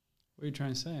What are you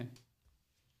trying to say?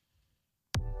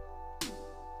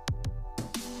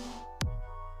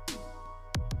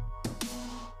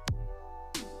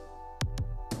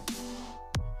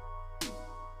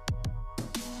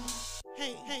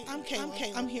 Hey, I'm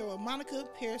Kayla. I'm here with Monica,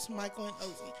 Pierce, Michael, and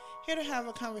Ozzy. Here to have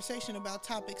a conversation about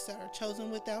topics that are chosen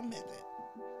without method.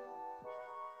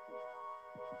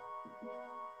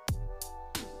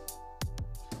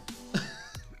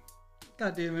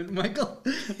 God damn it, Michael.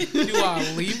 Do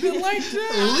I leave it like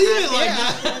that? Leave it like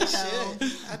that. Shit.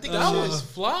 I think That was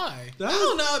fly. I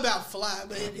don't know about fly,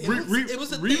 but it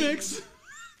was a remix.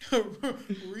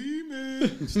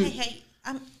 Remix. Hey,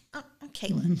 I'm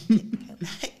Kayla.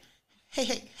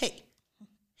 Hey.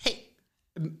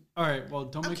 All right, well,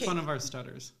 don't make Okay. fun of our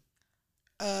stutters.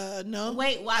 No.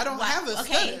 Wait, why? I don't have a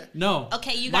stutter. No.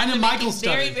 Okay, you Mine guys are and making Michael's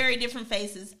very, stuttered. very different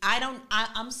faces.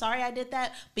 I'm sorry I did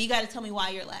that, but you got to tell me why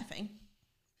you're laughing.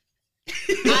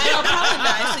 I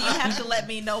apologize, so you have to let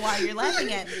me know why you're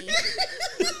laughing at me.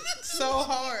 So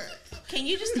hard. Can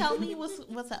you just tell me what's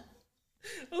up?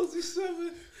 Only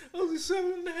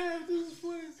 7.5. This is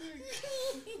funny.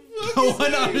 No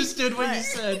one understood what you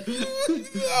said. No,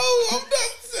 I'm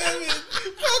not 7.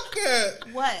 Fuck that.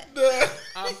 What?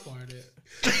 I farted.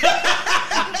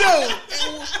 No,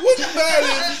 what's bad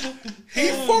is he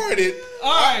farted.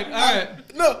 All right.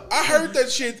 No, I heard that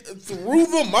shit through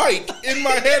the mic in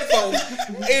my headphones,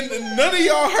 and none of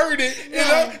y'all heard it.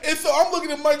 And so I'm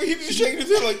looking at Mike, and he's just shaking his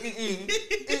head like,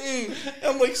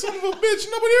 I'm like, son of a bitch,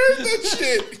 nobody heard that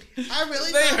shit. I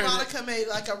really They thought heard Monica made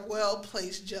like a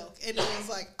well-placed joke. And it was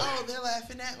like, oh, they're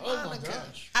laughing at Monica. My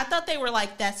gosh. I thought they were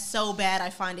like, that's so bad, I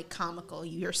find it comical.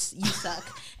 You suck.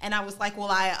 And I was like, well,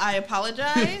 I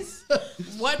apologize.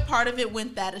 What part of it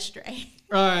went that astray?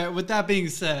 All right, with that being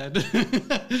said,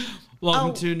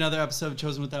 welcome to another episode of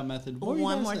Chosen Without Method.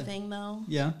 One more thing, though.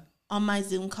 Yeah? On my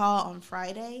Zoom call on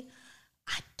Friday,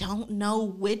 I don't know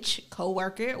which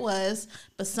coworker it was,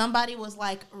 but somebody was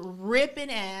like ripping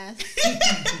ass.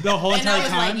 The whole And I entire was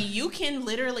time? like, you can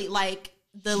literally like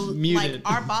Muted.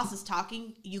 our boss is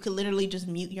talking, you can literally just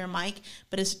mute your mic,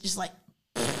 but it's just like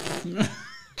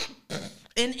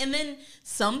and then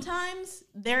sometimes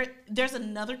there's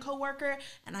another coworker,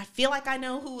 and I feel like I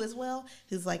know who as well,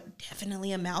 who's like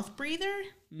definitely a mouth breather.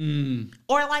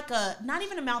 Or like not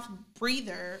even a mouth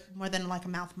breather, more than like a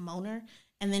mouth moaner.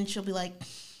 And then she'll be like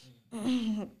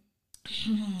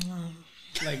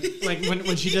like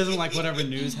when she doesn't like whatever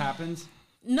news happens.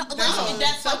 no, like,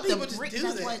 that's some like people the just do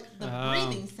that's that. what the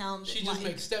breathing sound. She just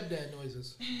makes stepdad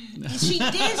noises. She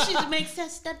did. She makes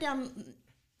that step down.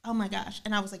 Oh my gosh!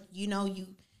 And I was like, you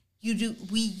do.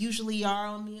 We usually are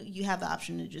on mute. You have the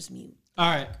option to just mute. All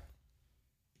right.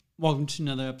 Welcome to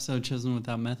another episode of Chosen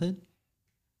Without Method.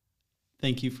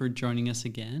 Thank you for joining us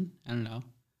again. I don't know.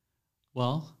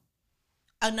 Well.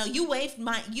 Oh no!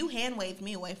 You hand waved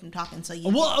me away from talking, so you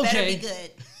Well, better okay. be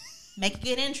good. Make a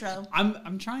good intro.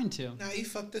 I'm trying to. Now you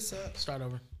fucked this up. Start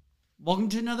over. Welcome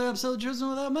to another episode of Chosen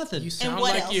Without Method. You sound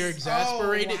what like else? you're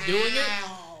exasperated doing it.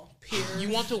 Pierce. You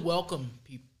want to welcome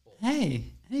people. Hey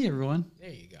everyone. There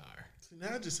you go. See,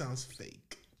 now it just sounds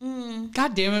fake.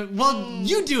 God damn it. Well,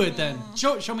 you do it then.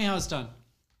 Show me how it's done.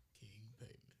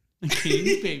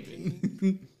 King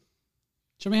Payment.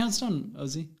 Show me how it's done,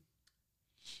 Ozzy.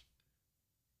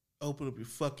 Open up your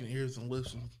fucking ears and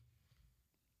listen.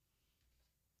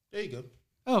 There you go.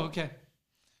 Oh, okay.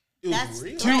 It was That's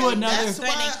real. To another. That's why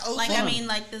Threatening. Like, I Fun. mean,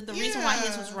 like the reason why his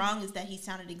Yeah. was wrong is that he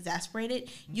sounded exasperated.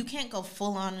 You can't go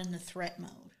full on in the threat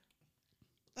mode.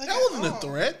 Like, That wasn't a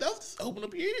threat. That was just open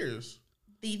up your ears.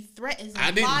 The threat is. I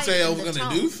didn't implied say I in was the going to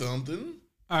tone. do something.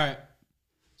 All right.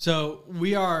 So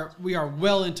we are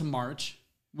well into March,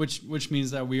 which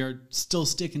means that we are still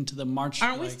sticking to the March.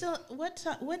 Aren't we still? What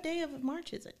day of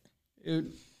March is it? I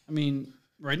mean,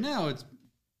 right now it's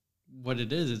what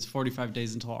it is. It's 45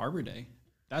 days until Arbor Day.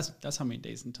 That's how many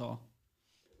days until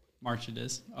March it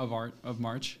is of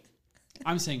March.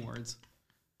 I'm saying words.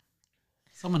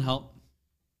 Someone help.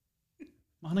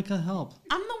 Monica, help.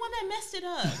 I'm the one that messed it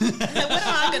up. What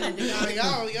am I gonna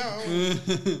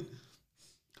do? Yo.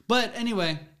 But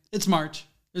anyway, it's March.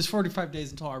 There's 45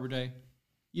 days until Arbor Day.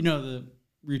 You know the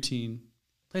routine.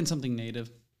 Plant something native.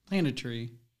 Plant a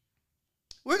tree.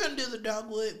 We're going to do the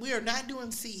dogwood. We are not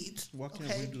doing seeds. Why can't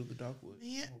okay? we do the dogwood?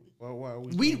 Yeah. Why are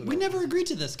we We doing the never dogwood? agreed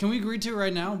to this. Can we agree to it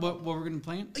right now? What we're gonna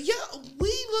plant? Yeah,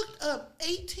 we looked up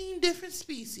 18 different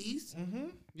species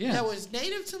Yeah. that was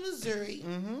native to Missouri,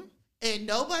 and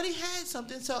nobody had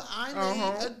something, so I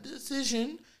made a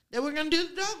decision that we're going to do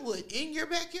the dogwood in your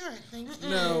backyard.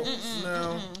 No.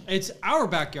 It's our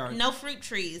backyard. No fruit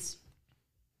trees.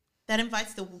 That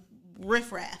invites the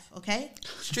riffraff. Okay,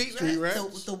 Street Street rat.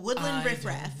 rats? the woodland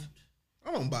riffraff.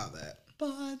 I don't buy that.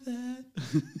 Buy that.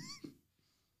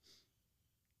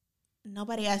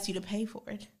 Nobody asked you to pay for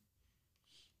it.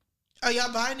 Are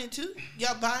y'all buying it too?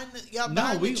 Y'all buying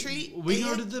the tree? We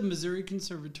go to the Missouri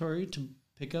Conservatory to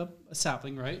pick up a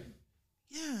sapling, right?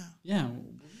 Yeah. Yeah.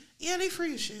 Yeah, they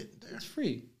free as shit there. It's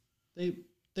free.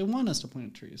 They want us to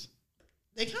plant trees.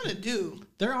 They kind of do.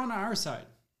 They're on our side.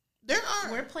 There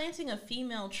are. We're planting a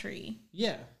female tree.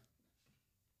 Yeah.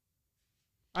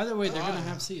 Either way, they're gonna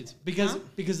have seeds because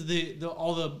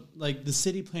all the like the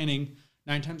city planning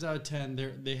 9 times out of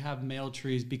 10 they have male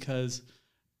trees because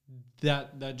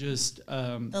that just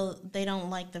They don't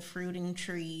like the fruiting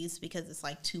trees because it's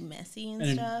like too messy and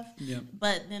stuff. Yeah.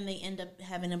 But then they end up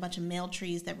having a bunch of male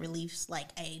trees that release like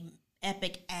a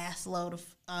epic ass load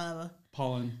of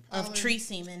pollen. tree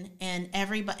semen, and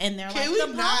everybody and they're Can like,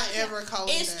 we the not pollen- ever call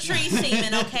it it's that? tree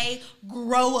semen, okay?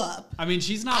 Grow up. I mean,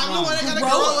 she's not I'm wrong. the one that gotta Grow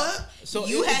grow up. up. So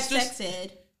You had it's just, sex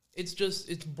ed.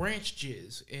 it's branch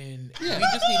jizz, and we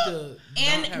just need to. not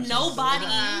have And sex. nobody,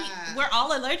 we're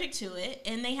all allergic to it,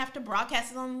 and they have to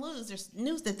broadcast it on the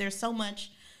news that there's so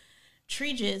much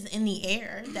tree jizz in the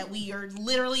air that we are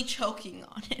literally choking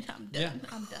on it. I'm done. Yeah.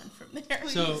 I'm done from there.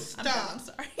 So- I'm done. I'm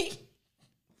sorry.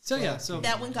 So yeah, so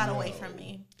That one got away from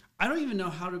me. I don't even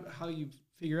know how you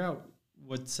figure out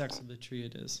what sex of the tree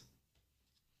it is.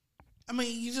 I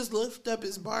mean, you just lift up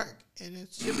his bark, and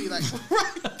it should be like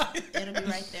It'll be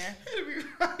right there. It'll be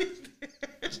right there.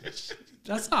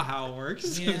 That's not how it works.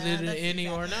 Is it an any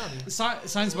or an outie?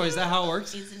 Science boy, is that how it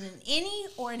works? Is it an innie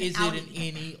or an Is outie? it an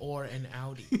any or an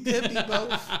outie? Could be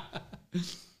both.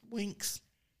 Winks.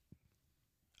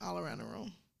 All around the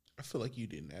room. I feel like you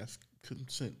didn't ask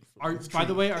consent. By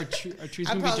the way, our trees I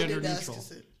gonna be probably gender did ask neutral.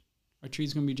 consent. Our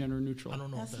trees gonna be gender neutral. I don't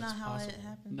know That's if not that's how possible. it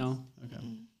happens. No. Okay.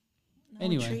 No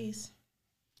Anyway. trees.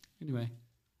 Anyway,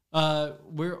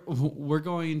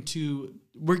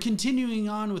 we're continuing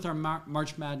on with our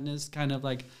March Madness kind of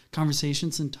like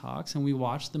conversations and talks, and we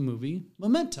watched the movie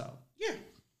Memento. Yeah.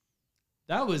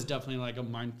 That was definitely like a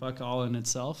mindfuck all in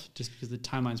itself, just because the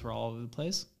timelines were all over the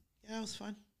place. Yeah, it was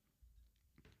fun.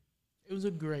 It was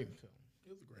a great film. It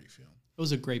was a great film. It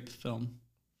was a great film.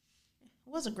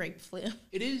 It was a great flip.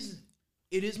 It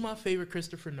is my favorite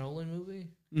Christopher Nolan movie.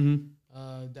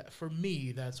 Mm-hmm. That for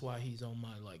me, that's why he's on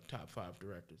my like top 5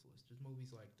 directors list. Just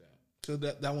movies like that. So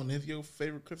that one is your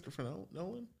favorite Christopher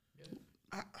Nolan?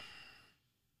 Yeah.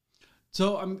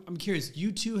 So I'm curious.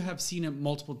 You two have seen it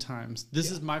multiple times.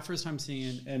 This is my first time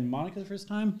seeing it, and Monica the first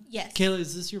time. Yes. Kayla,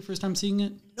 is this your first time seeing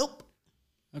it? Nope.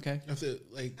 Okay. That's it.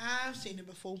 Like I've seen it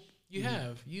before. You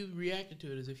have. You reacted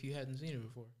to it as if you hadn't seen it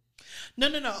before.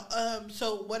 No.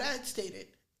 So what I stated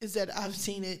is that I've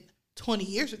seen it 20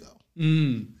 years ago.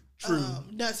 True.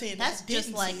 Not saying That's that I didn't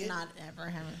just like see it. not ever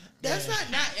having. That's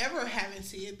not ever having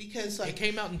seen it because It like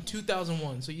came out in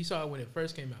 2001, so you saw it when it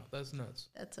first came out. That's nuts.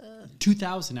 That's a.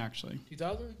 2000 actually.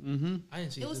 2000? Mm-hmm. I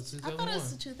didn't see It it was. since I thought it 2001.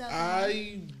 was 2000.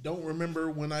 I don't remember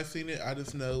when I seen it. I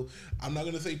just know I'm not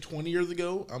gonna say 20 years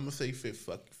ago. I'm gonna say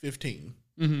 15.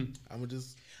 Mm-hmm. I'm gonna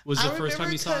just Was the I first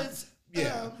time you saw it? 'cause,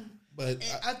 yeah. But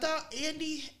I thought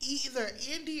either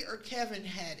Andy or Kevin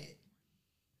had it,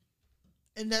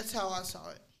 and that's how I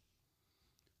saw it.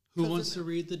 Who wants to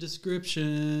read the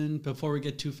description before we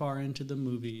get too far into the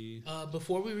movie?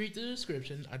 Before we read the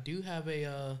description, I do have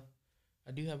a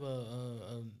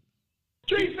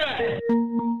Tree fact.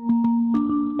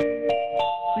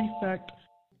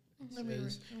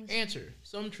 says, answer.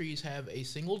 Some trees have a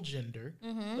single gender,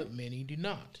 but many do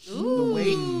not.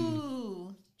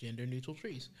 Ooh. Gender neutral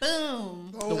trees.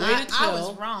 Boom. The way to I was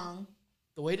tell- wrong.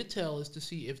 The way to tell is to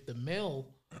see if the male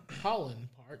pollen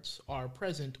parts are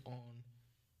present on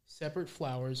separate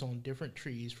flowers on different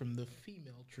trees from the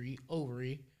female tree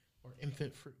ovary or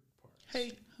infant fruit part.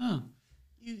 Hey, Huh.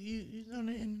 you on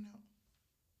the in and out.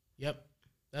 Yep.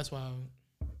 That's why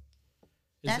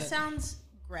That sounds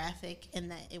graphic in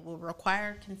that it will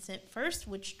require consent first,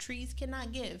 which trees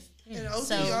cannot give. And OG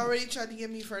So- already tried to get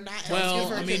me for not asking well,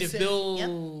 for I mean, if consent. Bill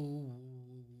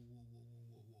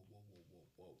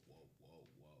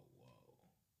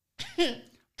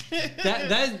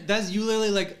That's you literally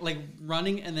like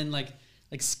running and then like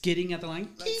skidding at the line,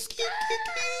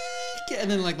 and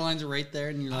then like the lines are right there,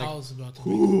 and you're I like, was about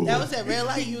to That was that red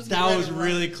light you was getting that ready was to run.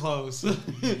 really close.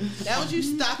 That was you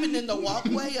stopping in the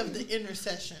walkway of the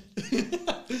intersection.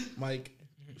 Mike,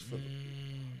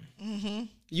 you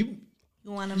You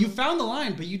you found the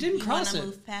line, but you didn't You cross want to it.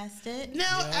 move past it?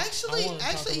 Now, I actually, want to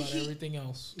talk about he everything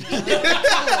else.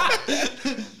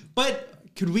 But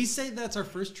could we say that's our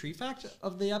first tree fact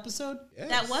of the episode? yes.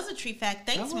 That was a tree fact.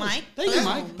 Thanks, was. Mike. Thank you,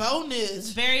 Mike. It's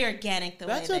bonus. very organic the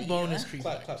That's way a that bonus you, tree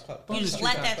clap, fact. clap, clap, Bonus you tree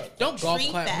let fact. that Don't golf tree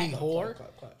clap me, fact. whore.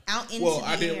 clap, clap. out into Well, the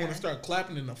I didn't air. want to start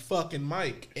clapping in the fucking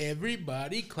mic.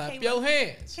 Everybody clap Kayla. your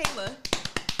hands. Kayla,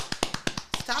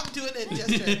 Stop doing that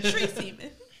gesture. tree semen.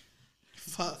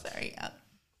 Fuck. Sorry,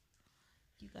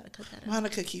 you gotta cut that out.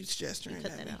 Monica keeps gesturing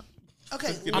Cut at that me. out.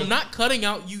 Okay. I'm not cutting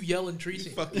out you yelling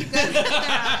Tracy. Fucking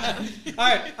All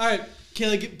right.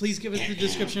 Kayla, please give us the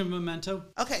description of Memento.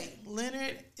 Okay,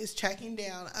 Leonard is tracking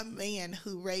down a man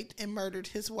who raped and murdered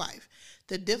his wife.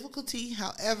 The difficulty,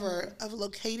 however, of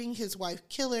locating his wife's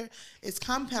killer is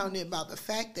compounded by the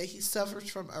fact that he suffers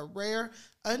from a rare,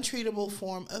 untreatable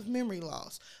form of memory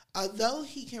loss. Although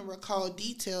he can recall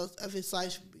details of his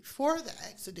life before the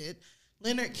accident,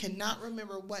 Leonard cannot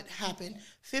remember what happened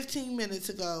 15 minutes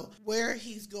ago, where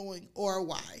he's going, or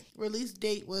why. Release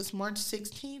date was March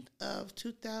 16th of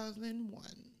 2001.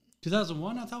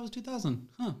 2001? I thought it was 2000.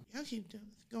 Huh. Y'all keep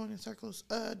going in circles.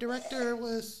 Director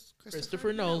was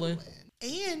Christopher Nolan.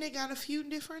 And they got a few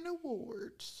different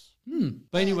awards.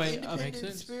 But anyway,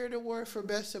 Independent Spirit Award for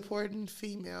Best Supporting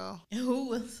Female. Who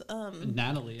was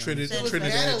Natalie. Trinidad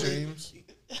Natalie. James.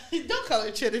 Don't call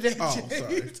her Trinidad Oh, James.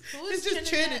 sorry. Who is It's just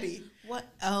Trinity. What?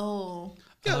 Oh,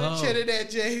 Call her Oh. Trinidad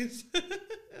James.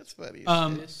 That's funny.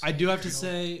 I do have to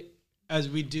say, as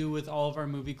we do with all of our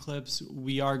movie clips,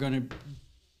 we are going to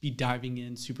be diving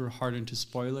in super hard into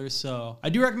spoilers. So I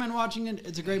do recommend watching it.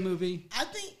 It's a great movie. I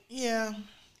think, yeah.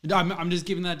 I'm just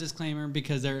giving that disclaimer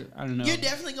because I don't know. You're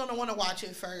definitely going to want to watch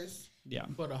it first, Yeah.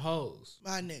 For the hoes.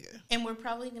 my nigga. and we're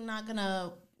probably not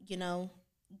gonna,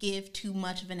 give too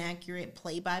much of an accurate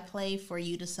play-by-play for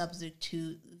you to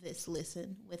substitute this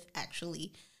listen with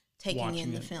actually taking Watching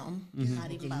in the it. film,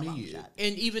 not even by a long Look at me. shot.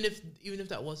 And even if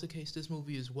that was the case, this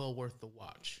movie is well worth the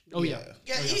watch. Oh, yeah.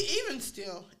 Yeah, even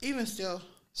still.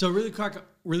 So really quick,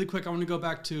 I want to go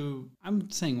back to. I'm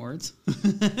saying words.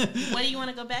 What do you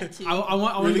want to go back to? I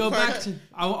want to Really go quick? back to.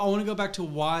 I want to go back to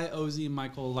why Ozzy and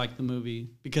Michael like the movie,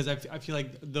 because I feel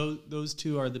like those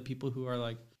two are the people who are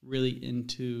like really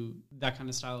into that kind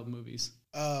of style of movies.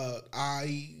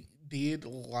 I did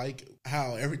like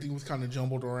how everything was kind of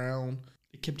jumbled around.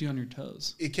 It kept you on your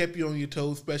toes. It kept you on your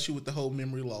toes, especially with the whole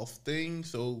memory loss thing.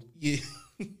 So yeah,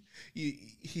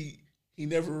 he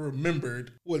never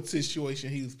remembered what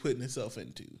situation he was putting himself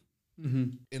into. Mm-hmm.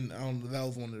 And that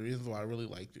was one of the reasons why I really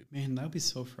liked it. Man, that would be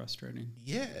so frustrating.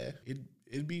 Yeah,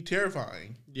 it'd be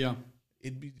terrifying. Yeah.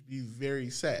 It'd be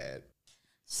very sad.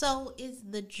 So is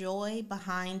the joy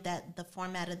behind the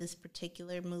format of this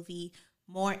particular movie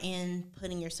more in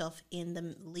putting yourself in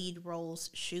the lead role's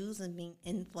shoes and being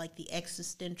in like the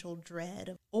existential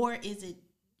dread, or is it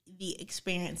the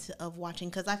experience of watching?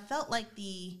 Because I felt like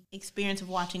the experience of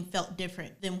watching felt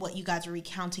different than what you guys are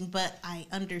recounting, but I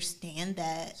understand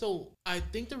that. So I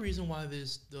think the reason why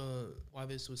this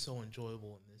was so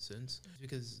enjoyable in this sense is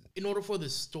because in order for the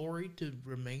story to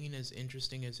remain as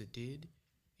interesting as it did,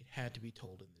 it had to be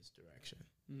told in this direction.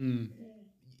 Mm.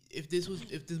 If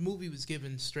the movie was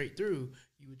given straight through,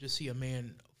 you would just see a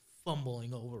man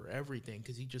fumbling over everything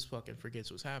because he just fucking forgets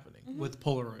what's happening. With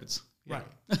Polaroids. Right.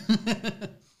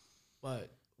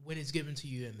 But when it's given to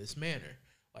you in this manner,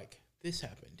 like this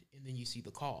happened, and then you see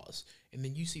the cause, and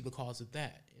then you see the cause of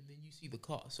that, and then you see the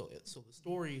cause. So the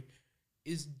story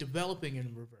is developing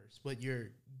in reverse, but you're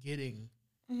getting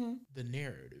the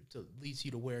narrative to leads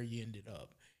you to where you ended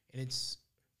up. And it's,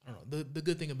 I don't know, the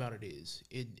good thing about it is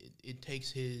it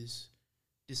takes his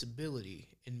disability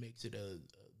and makes it a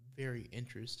very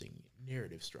interesting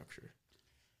narrative structure.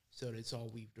 So it's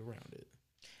all weaved around it.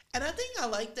 And I think I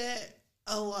like that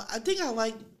a lot. I think I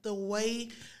like the way,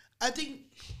 I think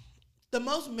the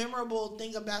most memorable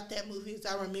thing about that movie is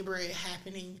I remember it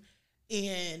happening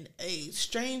in a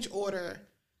strange order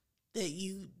that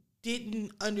you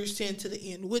didn't understand to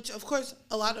the end, which of course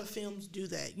a lot of films do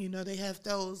that. You know, they have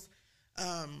those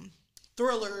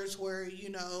thrillers where, you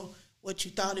know, what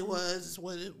you thought it was,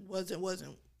 what it wasn't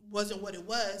what it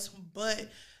was, but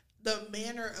the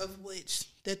manner of which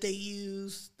that they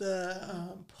use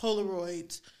the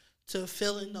Polaroids to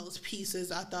fill in those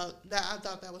pieces, I thought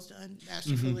that was done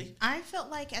masterfully. I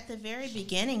felt like at the very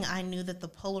beginning, I knew that the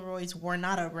Polaroids were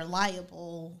not a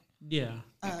reliable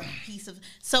piece of.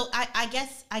 So I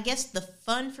guess the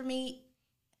fun for me,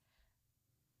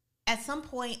 at some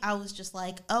point, I was just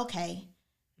like, okay,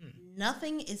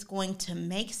 nothing is going to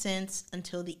make sense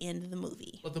until the end of the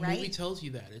movie. But the right? movie tells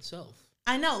you that itself.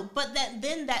 I know, but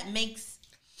that makes.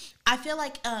 I feel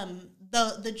like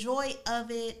the joy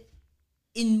of it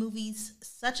in movies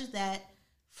such as that,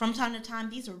 from time to time,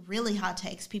 these are really hot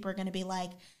takes. People are going to be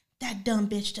like, that dumb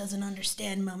bitch doesn't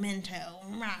understand Momento.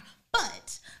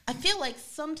 But I feel like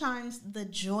sometimes the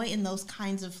joy in those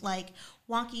kinds of like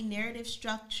wonky narrative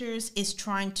structures is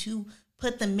trying to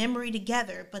put the memory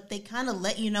together, but they kind of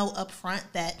let you know up front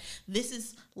that this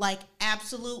is like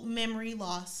absolute memory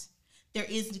loss. There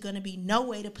is going to be no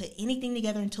way to put anything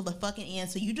together until the fucking end.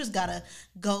 So you just got to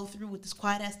go through with this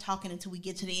quiet ass talking until we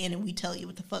get to the end and we tell you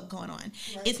what the fuck going on.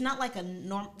 Right. It's not like a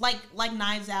like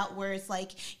Knives Out, where it's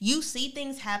like you see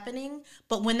things happening,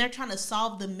 but when they're trying to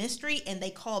solve the mystery and they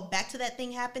call back to that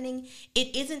thing happening,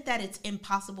 it isn't that it's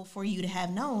impossible for you to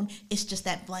have known. It's just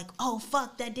that like, oh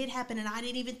fuck, that did happen and I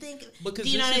didn't even think. Because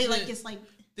do you know what I mean? Like it's like,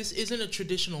 this isn't a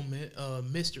traditional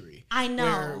mystery. I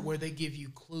know. Where they give you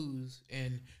clues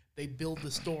and they build the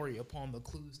story upon the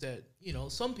clues that, you know,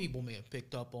 some people may have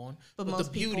picked up on. But the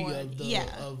beauty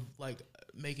of like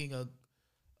making a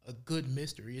good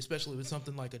mystery, especially with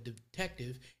something like a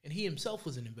detective, and he himself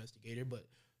was an investigator, but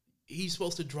he's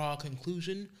supposed to draw a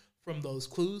conclusion from those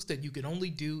clues that you can only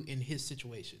do in his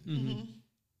situation. Mm-hmm.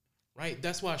 Right?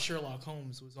 That's why Sherlock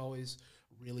Holmes was always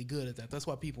really good at that. That's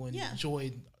why people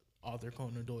enjoyed Arthur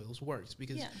Conan Doyle's works,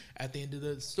 because at the end of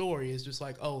the story it's just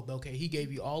like, oh, okay, he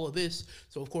gave you all of this,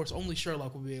 so of course only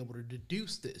Sherlock will be able to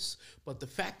deduce this, but the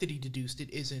fact that he deduced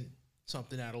it isn't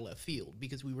something out of left field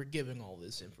because we were given all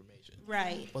this information.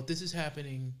 Right. But this is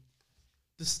happening,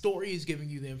 the story is giving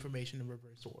you the information in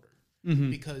reverse order,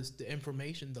 because the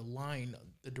information,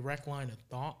 the direct line of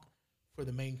thought for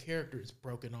the main character is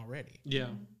broken already. Yeah.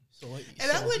 So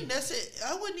I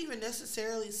wouldn't even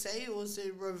necessarily say it was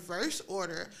in reverse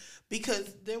order,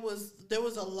 because there was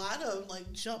a lot of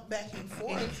like jump back and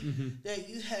forth that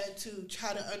you had to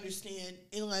try to understand,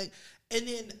 and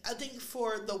then I think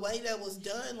for the way that was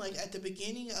done, like at the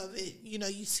beginning of it, you know,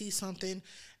 you see something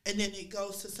and then it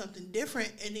goes to something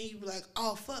different and then you be like,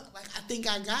 oh fuck, like I think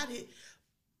I got it,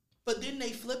 but then they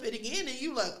flip it again and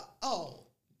you like, oh,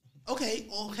 okay,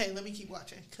 let me keep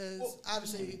watching, because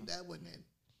obviously that wasn't it.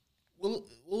 Well,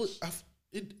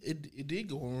 it did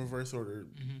go in reverse order,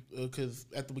 because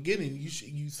at the beginning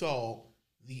you saw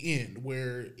the end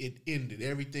where it ended,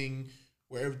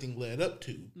 where everything led up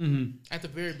to. At the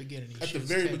very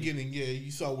beginning. You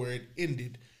saw where it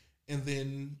ended, and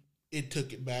then it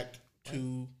took it back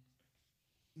to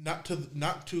not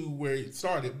to where it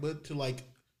started, but to like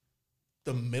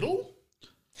the middle.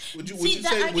 Would you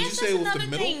say it was the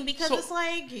middle? Thing, because it's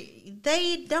like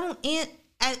they don't end.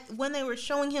 When they were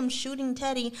showing him shooting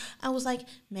Teddy, I was like,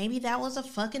 maybe that was a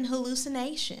fucking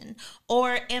hallucination.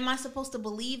 Or am I supposed to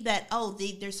believe that,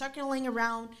 they're circling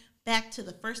around back to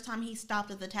the first time he stopped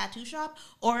at the tattoo shop?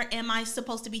 Or am I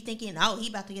supposed to be thinking, he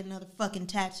about to get another fucking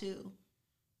tattoo?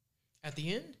 At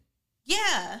the end?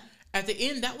 Yeah. At the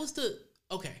end, that was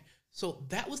so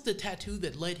that was the tattoo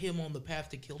that led him on the path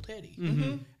to kill Teddy.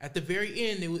 At the very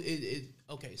end,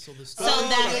 so the story. So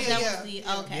that was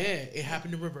the okay. Yeah, it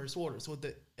happened in reverse order. So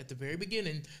at the very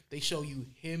beginning, they show you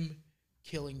him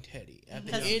killing Teddy.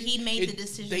 Because he made the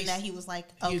decision that he was like,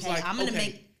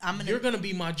 you're gonna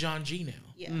be my John G now.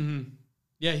 Yeah.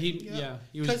 Yeah, he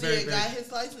was because very, he very got his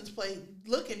license plate,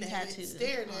 looking at it,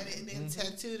 staring at it, and then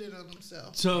tattooed it on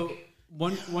himself. So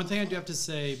one thing I do have to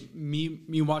say,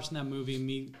 me watching that movie,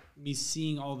 me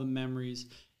seeing all the memories,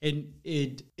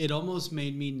 it almost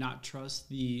made me not trust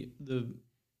the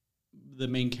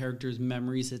main character's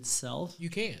memories itself. You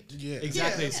can't. Yeah.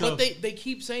 Exactly. Yeah. So but they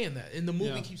keep saying that, and the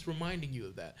movie keeps reminding you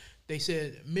of that. They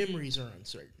said memories are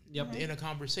uncertain. Yep. In a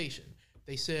conversation.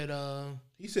 They said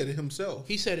he said it himself.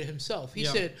 He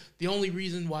said the only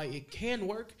reason why it can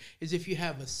work is if you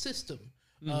have a system.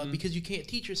 Because you can't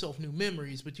teach yourself new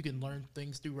memories, but you can learn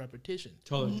things through repetition.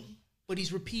 Totally. But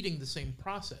he's repeating the same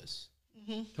process.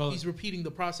 Totally. He's repeating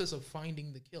the process of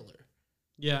finding the killer.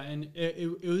 Yeah, and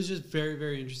it was just very,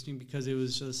 very interesting, because it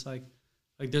was just like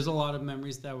there's a lot of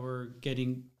memories that were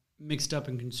getting mixed up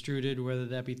and construed, whether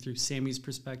that be through Sammy's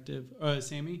perspective.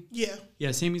 Sammy? Yeah.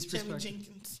 Yeah, Sammy's perspective. Sammy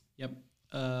Jenkins. Yep.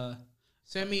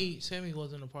 Sammy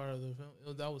wasn't a part of the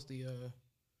film. That was the...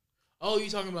 you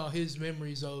talking about his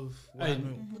memories of...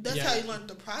 That's how he learned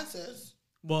the process.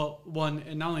 Well, one,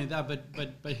 and not only that,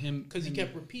 but him... Because he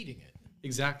kept repeating it.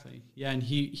 Exactly. Yeah, and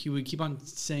he would keep on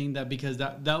saying that, because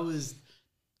that was...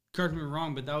 Correct me if I'm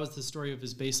wrong, but that was the story of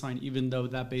his baseline, even though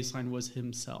that baseline was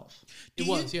himself. Do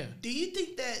you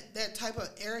think that type of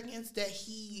arrogance that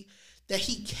he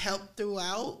kept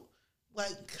throughout,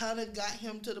 like, kind of got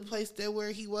him to the place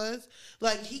where he was?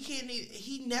 Like,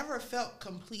 he never felt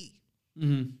complete.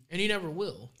 Mm-hmm. And he never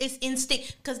will. It's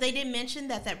instinct, because they did mention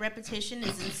that repetition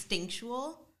is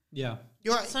instinctual. Yeah.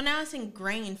 You're right. So now it's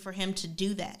ingrained for him to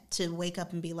do that, to wake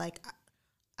up and be like,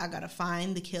 I gotta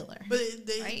find the killer. But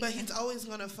he's always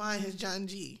gonna find his John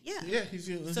G. Yeah. Yeah.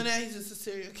 So now he's just a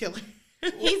serial killer.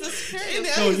 He's a serial And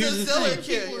now So he's here's a the serial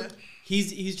thing. killer.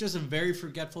 He's just a very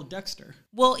forgetful Dexter.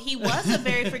 Well, he was a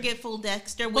very forgetful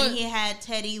Dexter when But- he had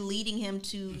Teddy leading him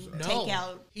to take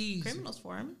out criminals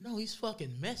for him. No, he's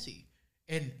fucking messy.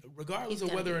 And regardless He's of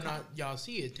gotta whether be or not y'all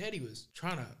see it, Teddy was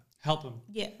trying to Help him.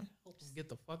 Yeah, help him get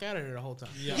the fuck out of there the whole time.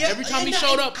 Yeah. Yeah, Every time and he I-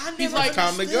 showed up, I he's never like,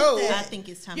 Time to understood go. that. I think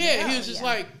it's time. to yeah, go, he was just yeah.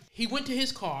 like, he went to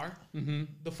his car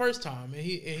the first time, and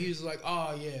he was like,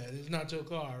 oh yeah, it's not your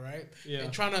car, right? Yeah.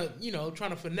 And trying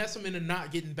to finesse him into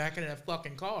not getting back in that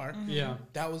fucking car. Yeah.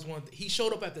 That was one. He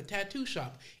showed up at the tattoo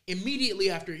shop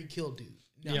immediately after he killed dude.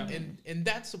 Now, Yeah. and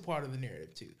that's a part of the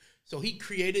narrative too. So he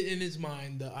created in his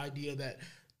mind the idea that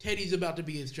Teddy's about to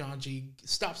be his John G.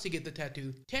 Stops to get the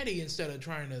tattoo. Teddy, instead of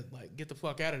trying to like get the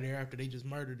fuck out of there after they just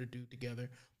murdered a dude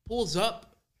together, pulls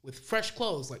up with fresh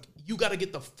clothes. Like, you got to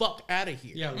get the fuck out of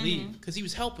here. Yeah, leave. Because he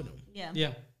was helping him. Yeah.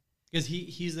 Yeah. Because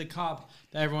he's the cop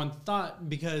that everyone thought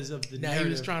because of the Now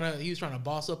narrative. he was trying to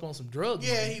boss up on some drugs.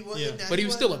 Yeah, money. he was. Yeah. now But he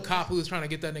was still a doing cop that. who was trying to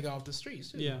get that nigga off the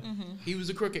streets. Too. Yeah. He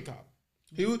was a crooked cop.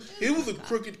 He was a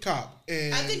crooked cop,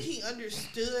 and I think he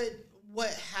understood what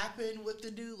happened with the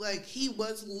dude. Like, he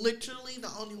was literally the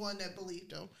only one that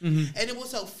believed him. And it was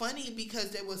so funny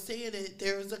because they were saying it,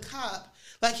 there was a cop.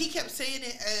 Like, he kept saying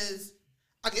it as,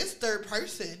 I guess, third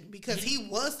person because he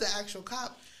was the actual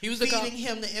cop. He was the cop. feeding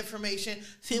him the information.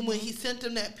 See, when he sent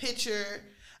him that picture,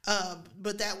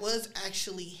 but that was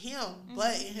actually him.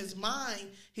 But in his mind,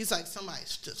 he's like,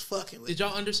 somebody's just fucking with Did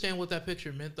y'all understand what that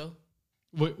picture meant, though?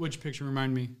 Which picture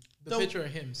remind me? The picture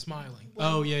of him smiling,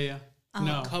 Oh, yeah.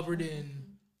 No. covered in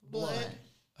blood,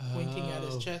 winking at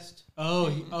his chest.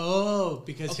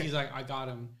 Because Okay. he's like, I got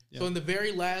him. So in the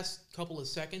very last couple of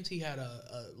seconds, he had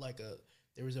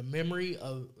there was a memory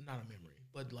of, not a memory,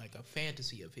 but like a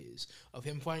fantasy of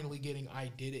him finally getting "I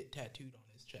did it" tattooed on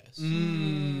his chest,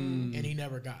 and he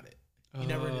never got it. He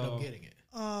never ended up getting it.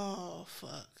 Oh,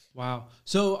 fuck. Wow.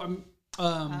 So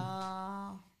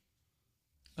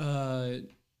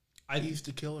he's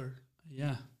the killer.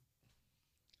 yeah.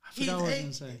 I forgot what I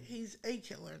was gonna say. He's a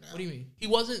killer now. What do you mean? He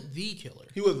wasn't the killer.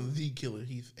 He wasn't the killer.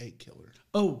 He's a killer.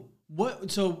 Oh, what?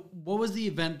 So, what was the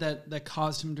event that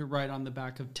caused him to write on the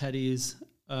back of Teddy's,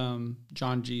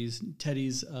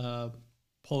 Teddy's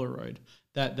Polaroid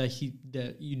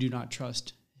that you do not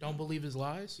trust? Don't believe his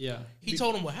lies. Yeah. He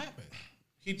told him what happened.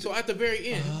 So at the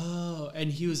very end, Oh,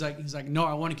 and he was like, no,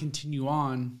 I want to continue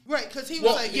on. Right, because he was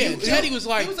Well, like, yeah, Teddy was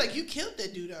like- he was like, you killed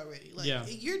that dude already. Like, Yeah.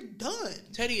 you're done.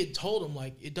 Teddy had told him,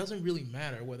 like, it doesn't really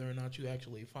matter whether or not you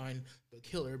actually find the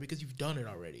killer because you've done it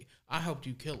already. I helped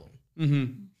you kill him.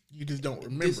 Mm-hmm. You just don't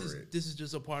remember it. This is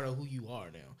just a part of who you are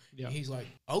now. Yeah. And he's like,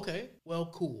 okay, well,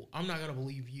 cool. I'm not gonna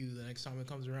believe you the next time it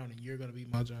comes around, and you're gonna be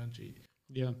my John G.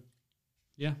 Yeah.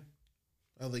 Yeah.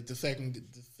 I think the second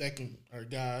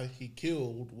guy he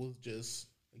killed was just,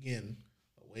 again,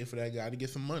 a way for that guy to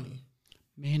get some money.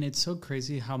 Man, it's so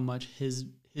crazy how much his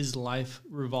life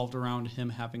revolved around him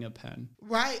having a pen.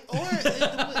 Right, right.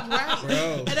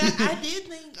 Bro. And I did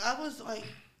think,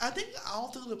 I think all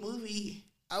through the movie,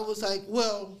 I was like,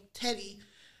 well, Teddy,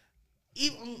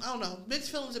 even, I don't know,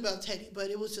 mixed feelings about Teddy, but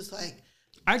it was just like,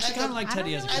 I actually At kind of the- like I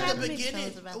Teddy don't as a really at have the character. mixed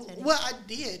beginning, feelings about Teddy. well, I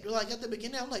did. Like, at the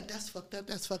beginning, I'm like, that's fucked up,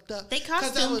 that's fucked up. They 'Cause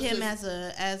that costumed was him just-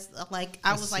 as like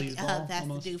I A was like, sleazeball, that's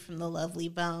almost. the dude from the Lovely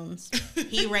Bones.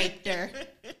 He raped her.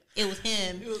 It was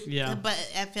him. Yeah. But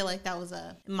I feel like that was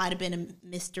it might have been a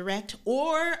misdirect,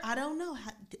 or I don't know.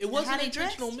 It wasn't how they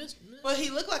intentional. dressed. Well, he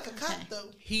looked like a cop, Okay. though.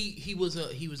 He was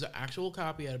an actual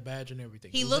cop. He had a badge and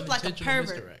everything. He It was looked an like a intentional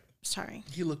pervert. misdirect. Sorry.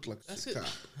 He looked like a That's sick it. cop.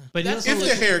 But he That's- also It's the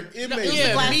looked- hair. It No, made yeah,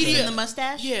 sense. Glasses media- and the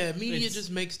mustache. Yeah, media It's-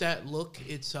 just makes that look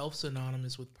itself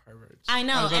synonymous with perverts. I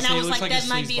know, I was about and to say, I he was looks like, like a that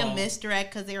might be a sleazeball.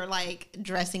 misdirect because they were like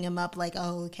dressing him up like,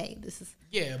 oh, okay, this is.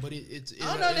 Yeah, but it's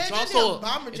Oh, no, it's they also did a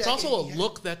bomber it's also a jacket, yeah.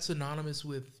 look that's synonymous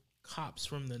with cops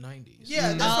from the 90s.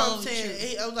 Yeah, that's what Oh, I'm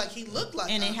saying. true. I was like, he looked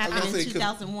like And a it I happened was in gonna say, 'cause-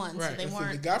 2001, right, so they And so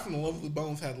weren't. the guy from the Lovely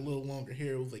Bones had a little longer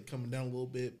hair. It was like coming down a little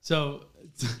bit. So,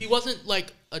 He wasn't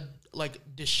like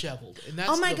disheveled, and that's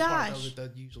Oh my the part of gosh. it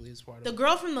that usually is part of The it.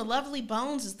 girl from the Lovely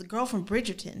Bones is the girl from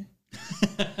Bridgerton.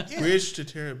 Bridge to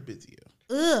Terabithia.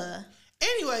 Ugh.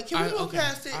 Anyway, can we move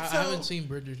past it? I so, haven't seen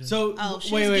Bridgerton. so Oh,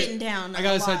 she wait, was wait. getting down. I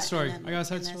got a side lot story. in that- I got a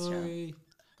side in that show. story.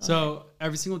 So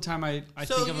every single time I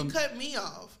so think of you him. cut me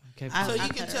off. Okay. I- So fine.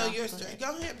 you can cut her tell off. your Go story. ahead.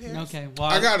 Go ahead, Paris. Okay. Well,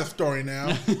 I got a story now.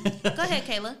 Go ahead,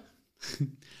 Kayla.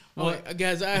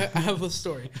 guys, I have a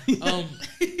story.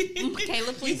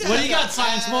 Kayla, please. What do you got,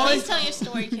 science boy? Please tell your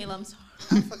story, Kayla. I'm sorry.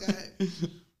 I forgot.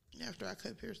 After I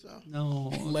cut Pierce off. No.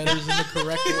 Letters in the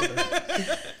correct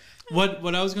order.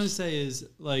 What I was gonna say is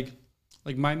like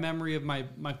my memory of my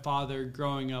father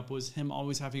growing up was him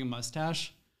always having a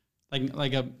mustache,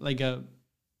 like a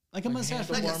like a mustache,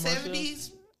 Like a handlebar mustache?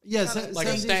 70s. yes, kinda Like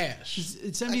a 70s stash.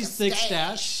 It's 70s Like a thick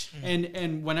stash. stash,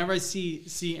 and whenever I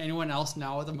see anyone else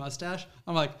now with a mustache,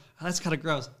 I'm like, oh, that's kind of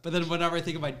gross. But then whenever I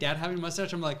think of my dad having a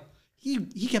mustache, I'm like,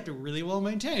 he kept it really well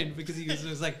maintained because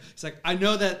it's like I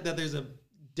know that there's a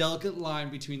delicate line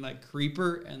between like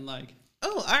creeper and like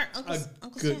Oh, our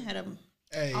Uncle good- Stan had a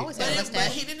Hey, always But, had a but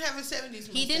mustache. he didn't have a 70s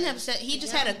mustache. He didn't have. He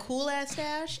just had a cool ass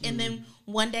stash, and then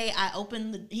one day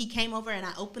he came over and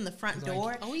I opened the front like,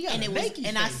 door, "Oh, he got and a it was, bakey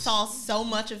and I face." saw so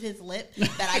much of his lip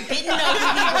that I didn't know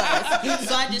who he was.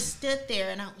 So I just stood there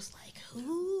and I was like,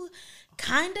 "Who?"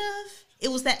 Kind of. It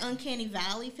was that uncanny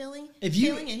valley feeling. And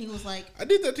he was like, I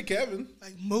did that to Kevin.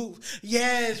 Like, move.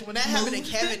 Yes, when that happened to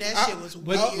Kevin, that shit was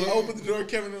weird. I opened the door.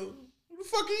 Kevin, who the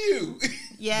fuck are you?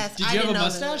 "Yes." Did I you have didn't a know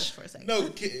mustache? for a second. No,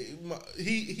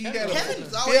 he had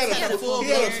Kevin's a always had had a full he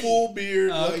had a beard. full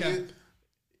beard, Oh, like okay. it,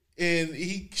 and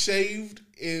he shaved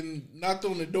and knocked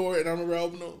on the door, and I remember I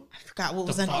opened up. I forgot what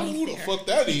was Who underneath the there. fuck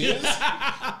that is?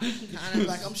 Kind of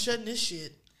like, I'm shutting this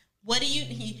shit. What do you?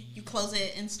 You close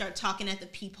it and start talking at the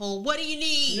peephole. What do you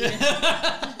need?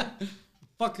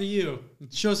 fuck are you?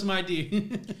 Show some ID.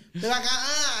 They're like,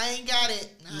 I ain't got it.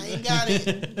 I ain't got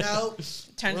it. Nope. We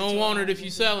Turns don't into want a- it if you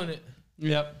selling it.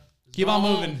 Yep. Keep on Go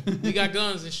moving. home. We got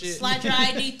guns and shit. Slide your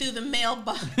ID through the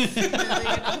mailbox.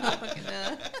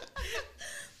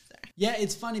 Yeah,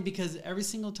 it's funny because every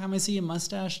single time I see a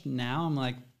mustache now, I'm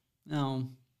like, no.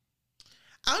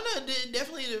 I don't know.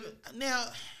 Definitely. Now,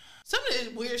 some of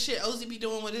the weird shit Ozzy be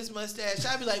doing with his mustache,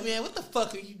 I'd be like, man, what the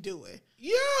fuck are you doing?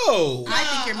 Yo, I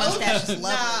think your mustache is lovely.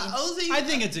 Nah, Ozzy. I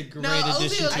think it's a great no, addition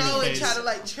Ozzy to will your go and face. try to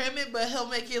like trim it, but he'll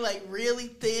make it like really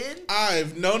thin.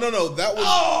 no. That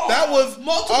was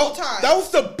Multiple times. That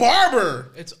was the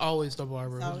barber. It's always the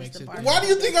barber It's who always makes the it. barber. Why do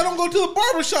you think I don't go to the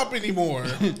barber shop anymore?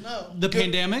 No. The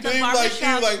pandemic? He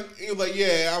barbershop. was like,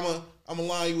 yeah, I'm gonna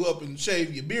line you up and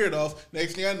shave your beard off.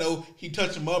 Next thing I know, he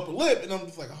touched my upper lip, and I'm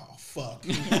just like, oh fuck.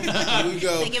 Here we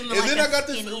go. They give him, And like, then a I got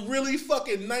this skinny- really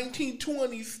fucking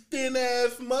 1920s thin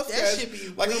ass mustache. That should be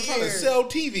like I'm trying to weird. sell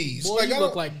TVs. Boy, like you I look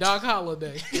don't- like Doc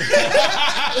Holliday.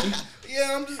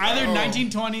 yeah, I'm just Either oh.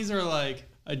 1920s or like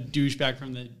a douchebag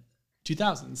from the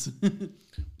 2000s.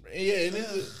 Yeah, and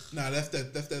that's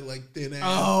that like thin ass.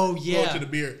 Oh, yeah. Go to the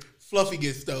beard. Fluffy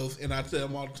gets those, and I tell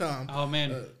him all the time. Oh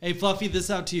man. Hey Fluffy, this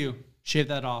out to you. Shave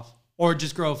that off. Or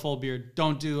just grow a full beard.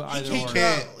 Don't do either He or.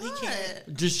 can't. He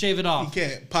can't. Just shave it He off.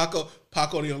 can't. Paco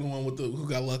the only one who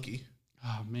got lucky.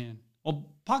 Oh man. Well,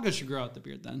 Paco should grow out the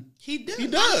beard then. He does. He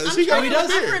does. I'm, he got he a does?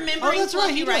 beard. I'm remembering that's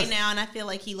right, he Fluffy right does. now, and I feel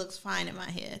like he looks fine in my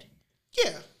head.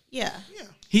 Yeah. Yeah. Yeah.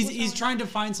 He's trying to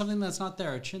find something that's not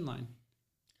there. A chin line.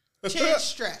 Chin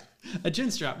strap. A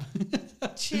chin strap.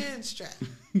 Chin strap.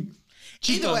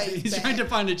 Cheekbone. way, He's bad. trying to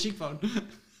find a cheekbone.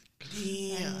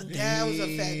 Damn, that was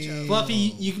a fat joke. Fluffy,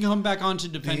 you can come back on to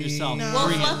defend yourself. No. Well,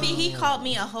 Bring it. Fluffy, he called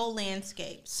me a whole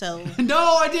landscape, so No,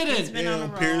 I it's didn't. been on a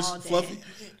roll Pierce, all day.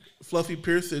 Fluffy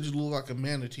Pierce said you look like a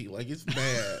manatee. Like it's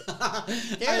bad.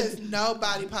 There is no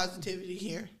body positivity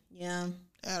here Yeah.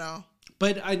 at all.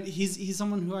 But he's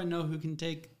someone who I know who can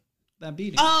take that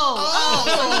beating. Oh,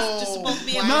 so he's just supposed to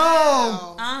be a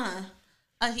Wow.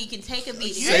 he can take a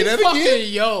beating. Say that Fucking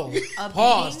again. yo. A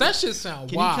Pause. beating? That shit sound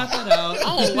Can wild. you cut that out?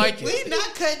 I don't like it. We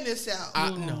not cutting this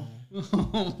out. No.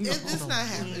 It's not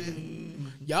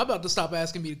happening. Y'all about to stop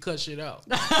asking me to cut shit out.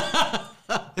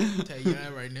 Tell you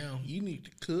that right now. You need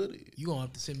to cut it. You gonna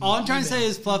have to send me. All an I'm trying to say email.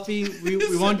 is, Fluffy, we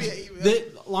Send want. me an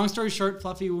email. Long story short,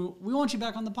 Fluffy, we want you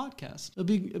back on the podcast. It'll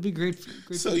be great.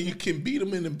 So you can beat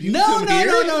him and abuse No, him no, here.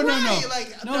 no, no, no, Right, no.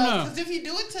 like, No, no, no. because if you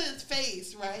do it to his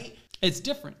face, right? It's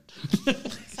different.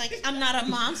 It's like, I'm not a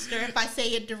monster if I say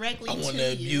it directly I want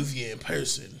to to you. abuse you in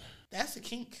person. That's a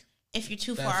kink. If you're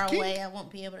too That's far kink. away, I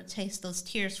won't be able to taste those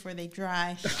tears before they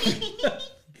dry.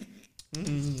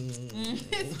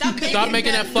 Stop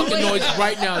making that fucking noise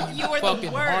right now. You, You were the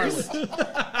fucking worst.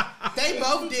 harlot. They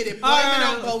both did it. Blame it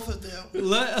on both of them.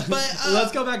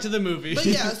 Let's go back to the movie. But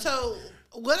yeah, so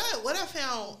what I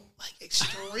found like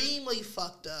extremely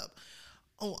fucked up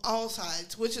on all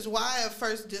sides, which is why I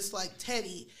first disliked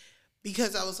Teddy,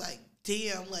 because I was like,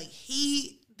 damn, like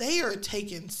they are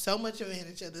taking so much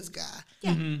advantage of this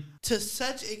guy to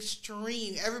such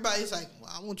extreme. Everybody's like,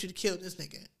 well, I want you to kill this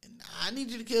nigga, and I need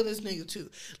you to kill this nigga too.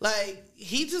 Like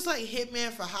he just like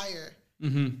hitman for hire,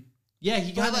 Yeah,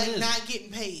 he but got like his. not getting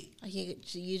paid.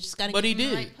 You just gotta But get he him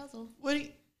the did. right puzzle. What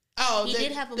he? Oh, He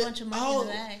did have a bunch of money in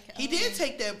the bag. He did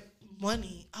take that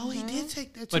money. Oh, he did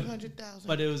take that But- 200,000.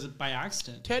 But it was by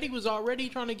accident. Teddy was already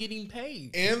trying to get him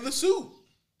paid. And the suit.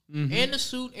 And the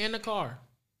suit and the car.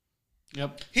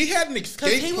 Yep. He had an Because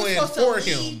escape he was plan supposed for to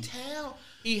him. leave town.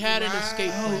 He had an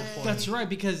escape plan for That's him. right,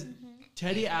 because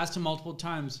Teddy asked him multiple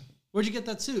times, "Where'd you get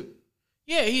that suit?"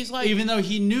 Yeah, he's like, Even though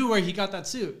he knew where he got that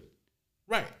suit.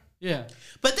 right. Yeah,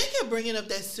 But they kept bringing up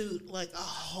that suit like a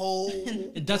whole.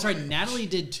 that's right. Natalie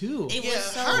did too. It Yeah, was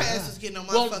so. her ass is getting on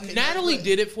my Well, fucking. Natalie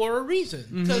did it for a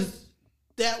reason. because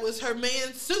that was her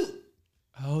man's suit.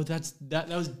 Oh, that was That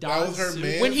was Dot's her suit.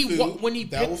 man. When he suit, when he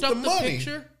that was picked up the the money.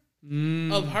 picture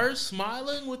of her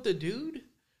smiling with the dude,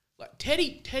 like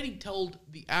Teddy told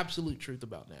the absolute truth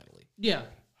about Natalie. Yeah.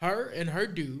 Her and her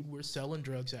dude were selling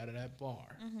drugs out of that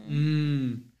bar.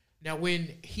 Mm. Now,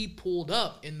 when he pulled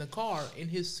up in the car in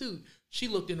his suit, she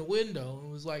looked in the window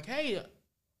and was like, "Hey,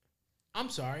 I'm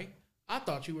sorry. I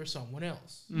thought you were someone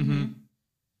else." Mm-hmm.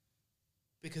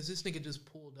 Because this nigga just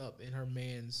pulled up in her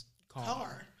man's car,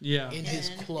 Car. Yeah. in his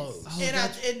And clothes. Oh,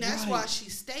 And that's why right. she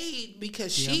stayed,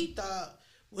 because she thought,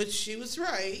 which she was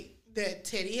right, that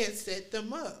Teddy had set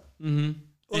them up Mm-hmm.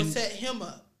 or set him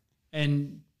up.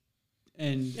 And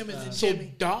Him as a So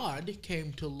Jimmy. Dodd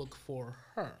came to look for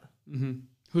her.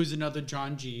 who's another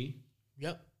John G.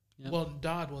 Yep. Yep. Well,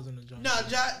 Dodd wasn't a John. No,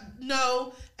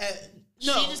 no. She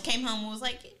just came home and was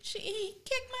like, he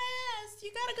kicked my ass.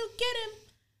 You gotta go get him.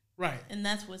 Right. And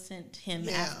that's what sent him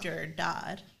Yeah. after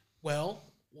Dodd Well,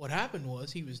 what happened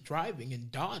was he was driving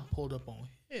and Dodd pulled up on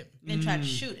him and tried to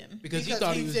shoot him. because he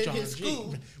thought he he's was in John his G.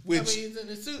 school. Which- he's in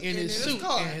his suit. In his suit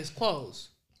car. and his clothes.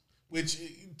 Which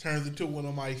turns into one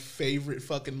of my favorite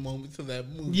fucking moments of that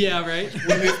movie. Yeah, right.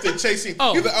 When they're chasing,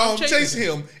 Oh, he's like, I'm chasing chasing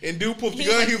him, and dude pulls the He's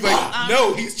gun. like, He's like,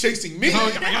 no, he's chasing me. Oh,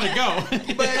 I gotta go.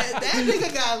 But that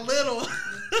nigga got little.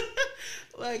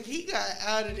 Like, he got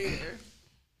out of there.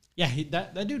 Yeah,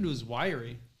 that dude was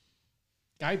wiry.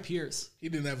 Guy Pearce. He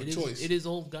didn't have a It is, choice. it is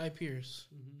old Guy Pearce.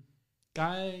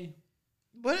 Guy.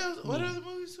 What else? What other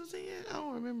movies was he in? I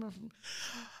don't remember.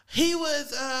 He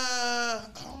was.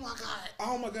 Oh my god.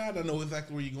 Oh my god, I know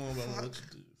exactly where you're going. But I'm gonna let you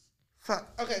do this. Fuck.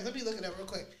 Okay, let me look it up real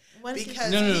quick. What is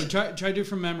Because No. he- Try to do it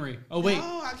from memory. Oh wait.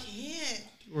 No, I can't.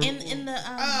 In the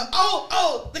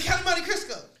The Count of Monte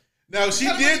Cristo. Now she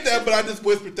did that, but I just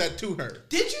whispered that to her.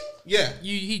 Did you? Yeah.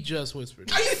 He just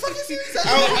whispered. Are you fucking serious?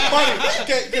 I was,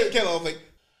 Kayla, I was like,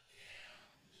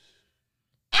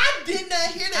 I did not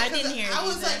hear that. I didn't hear it I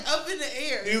was either. like up in the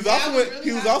air. he was That also in, really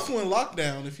he was high. also in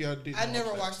lockdown. If y'all did, I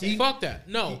never watched it. Fuck that.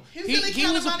 No. He was He, in the he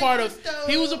Count was of a Monte part of Cristo.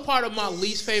 he was a part of my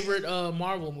least favorite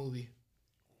Marvel movie.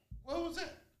 What was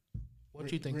that? What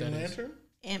do you think Green that is? Lantern?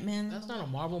 Ant-Man. That's not a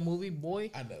Marvel movie,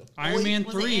 boy. I know. Iron Man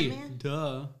was it 3. Ant-Man?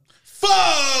 Duh.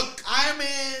 Fuck! Iron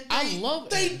Man. I love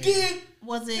They Ant-Man. did.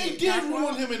 Was They it? did Dark ruin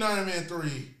World? him in Iron Man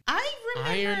 3. I remember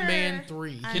Iron Man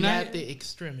 3. I He know. had the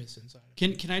extremis inside.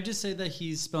 Can I just say that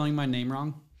he's spelling my name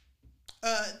wrong?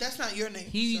 That's not your name.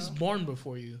 He's so. born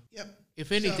before you. Yep.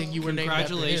 If anything, So- you were named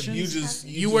after Congratulations. him. You just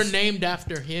You were just- named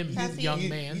after him, Happy. young you,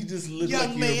 man. You just look Young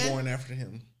like you man. were born after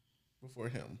him, before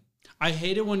him. I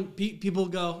hate it when people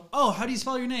go, "Oh, how do you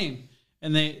spell your name?"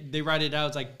 And they write it out.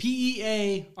 It's like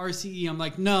Pearce. I'm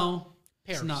like, no,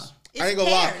 it's Paris. not. It's I ain't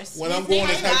gonna lie. Paris. When His I'm going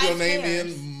to name type is your name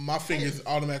Paris. in, my fingers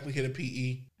automatically hit a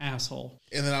PE, Asshole.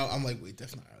 and then I'm like, wait,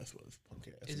 that's not how it's supposed to punk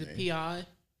ass Is it name. P.I.?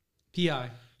 Pi.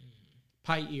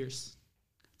 Pie ears.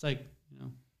 It's like,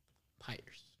 Pires.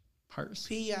 Pars.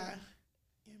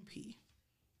 P-I-M-P.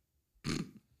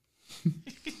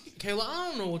 Kayla, I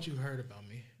don't know what you heard about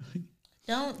me.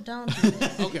 Don't do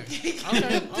this. Okay.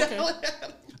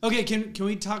 Okay, can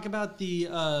we talk about the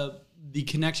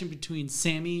connection between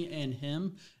Sammy and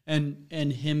him and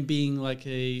him being like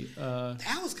a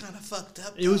That was kind of fucked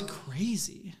up. it was though.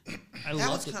 crazy. I That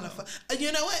loved was it. kind of fun.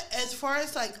 You know what? As far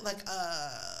as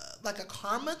like a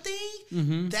karma thing,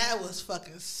 Mm-hmm. that was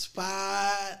fucking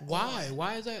spot. Why? on.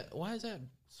 Why is that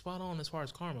spot on as far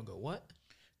as karma go? What?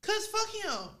 'Cause fuck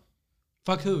him.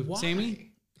 Fuck who? Why?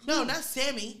 Sammy? No, not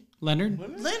Sammy. Leonard?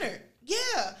 Leonard.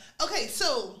 Yeah. Okay.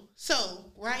 So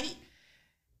right.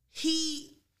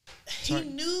 He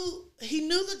knew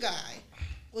the guy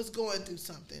was going through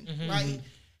something, right?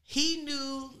 He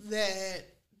knew that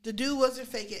the dude wasn't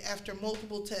faking after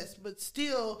multiple tests, but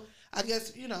still, I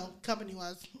guess, company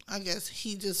wise, I guess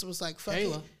he just was like, fuck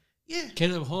Kayla. it. Yeah.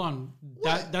 Caleb, hold on.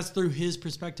 What? That's through his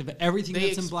perspective. Everything They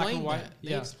that's in black and explained white. that. They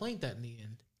Yeah. explained that in the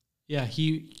end. Yeah, The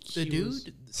he dude, was-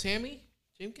 Sammy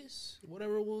Jenkins,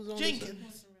 whatever was on his-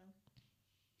 Jenkins.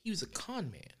 he was a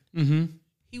con man. Mm-hmm.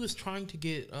 He was trying to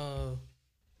get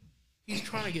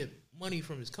money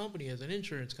from his company as an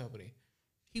insurance company.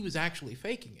 He was actually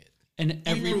faking it. And You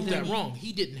everything proved that wrong.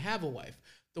 He didn't have a wife.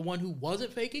 The one who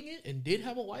wasn't faking it and did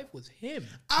have a wife was him.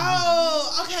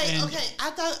 Oh, okay, And- okay. I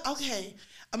thought, okay.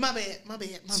 My bad.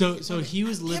 So he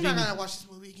was Damn, living I gotta watch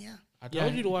this movie again. I Yeah.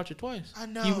 told you to watch it twice. I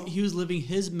know. he was living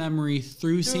his memory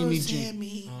through Through Sammy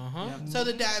Sammy. Uh huh. So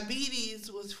the diabetes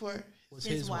was for was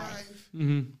His his wife.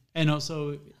 And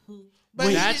also, But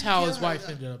he That's didn't how kill his her, wife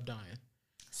though. ended up dying.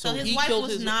 So his he wife killed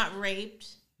was his- not raped.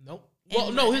 Nope. Well,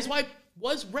 And no, his murdered? wife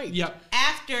was raped. yep.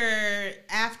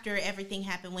 After everything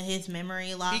happened with his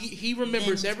memory loss. He then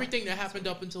remembers his everything wife that happened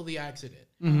up until the accident.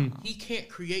 Mm-hmm. He can't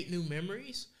create new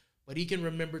memories, but he can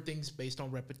remember things based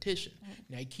on repetition.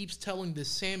 Now he keeps telling this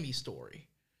Sammy story,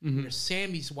 where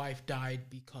Sammy's wife died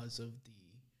because of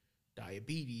the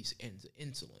diabetes and the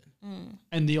insulin.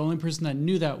 And the only person that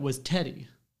knew that was Teddy.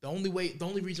 The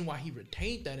only reason why he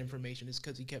retained that information is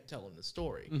because he kept telling the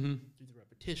story through the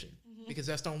repetition, because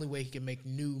that's the only way he can make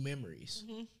new memories.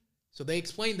 So they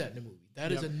explained that in the movie.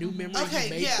 That is a new memory Okay, he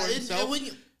made yeah, for and himself when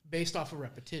you- based off of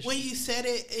repetition. When you said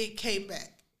it, it came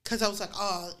back. Because I was like,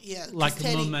 oh, yeah. 'cause Like a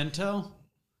Teddy- Memento.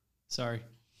 Sorry.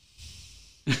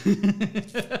 Bingo!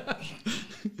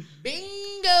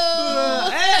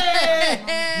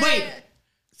 Wait.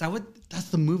 Is that what? That's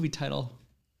the movie title.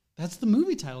 That's the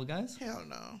movie title, guys. Hell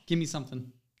no. Give me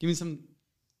something. Give me some.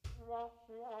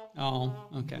 Oh,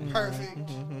 okay. Perfect.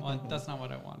 Well, that's not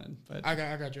what I wanted, but I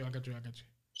got you.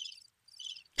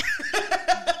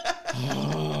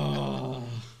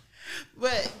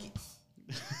 But,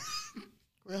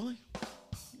 really?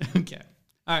 okay.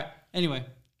 All right. Anyway,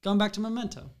 going back to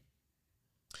Memento.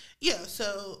 Yeah,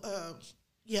 so,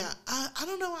 I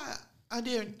don't know why I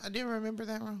didn't remember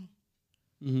that wrong.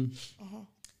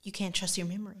 You can't trust your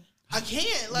memory. I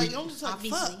can't. Like, I'm just like,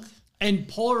 Obviously. fuck. And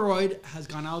Polaroid has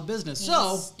gone out of business,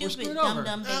 so we're Stupid screwed dumb over.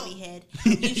 dumb Oh. baby head.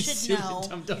 You should Stupid know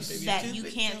dumb dumb baby that head. you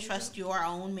Stupid can't dumb trust your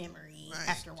own memory Right.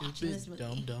 after watching this Stupid,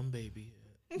 movie. dumb baby.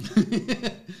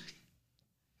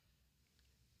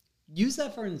 Use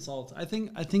that for insults. I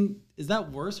think is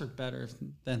that worse or better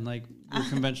than like your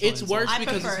conventional? It's insult? worse I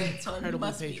because prefer it's it, so it incredibly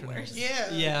must be patronizing. worse.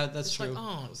 Yeah. Yeah, that's It's true. like,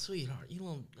 oh, sweetheart, you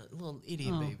little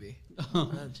idiot Oh. baby.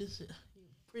 Just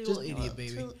pretty little idiot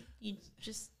baby. You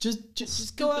just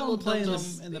just go out and play dumb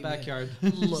in the baby. backyard.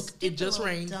 Look, Stupid it just little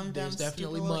rained. dumb, There's dumb,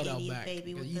 definitely stupid mud little out idiot back.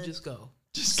 baby with You the- just go.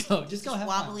 just go have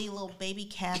fun. wobbly little baby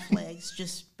calf legs,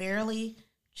 just barely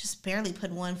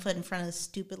put one foot in front of the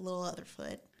stupid little other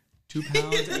foot. 2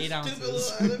 pounds, 8 Stupid ounces.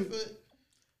 little other foot.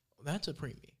 That's a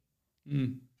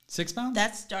preemie. 6 pounds.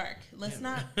 That's dark. Let's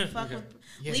not fuck with.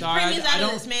 Yeah. Leave Sorry, preemies I out of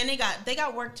don't- this, man. They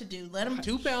got work to do. Let them.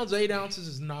 2 pounds 8 ounces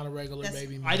is not a regular That's-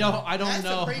 baby. I man. don't That's a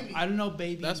know. preemie. I don't know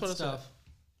baby That's what I said. stuff.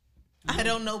 I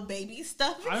don't know baby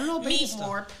stuff. I don't know baby Meat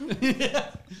stuff. more.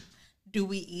 Do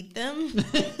we eat them?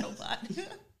 Robot.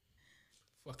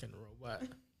 Fucking robot.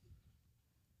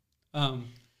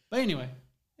 But anyway,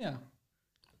 yeah.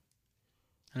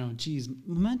 I don't know. Geez,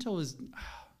 Memento is.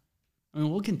 I mean,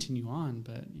 we'll continue on,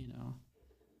 but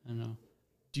I don't know.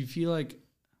 Do you feel like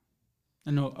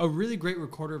I don't know a really great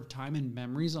recorder of time and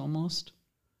memories almost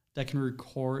that can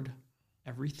record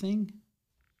everything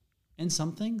and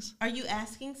some things? Are you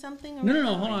asking something? or No.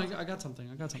 what? Hold on. I got something.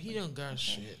 He don't got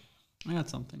shit. I got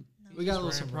something. We got a little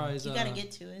Just surprise. You got to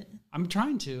get to it. I'm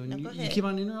trying to, and No, you go ahead. keep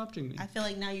on interrupting me. I feel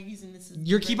like now you're using this as.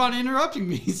 You keep on interrupting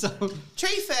me, so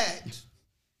Tree fact.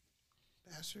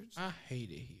 Bastards. I hate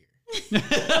it here.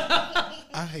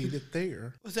 I hate it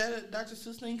there. Was that a Dr.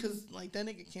 Seuss thing? Because, like, that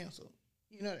nigga canceled.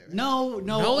 You know that, right? no.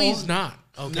 No, he's not.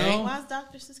 Okay, No. Why is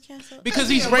Dr. Seuss canceled? because Is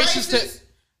he's he a racist. racist?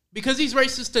 Because he's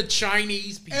racist to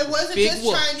Chinese people. It wasn't Big just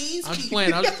whoop. Chinese I'm just people.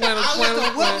 playing. I was just playing.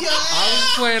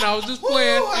 I was just Woo,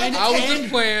 playing. I I was had just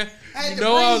playing. I had You to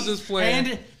know I was breathe. just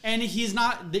playing. And he's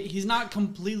not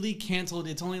completely canceled.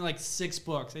 It's only like 6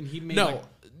 books, and he made No. like,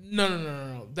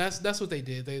 No. That's what they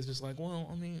did. They was just like, well,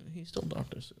 I mean, he's still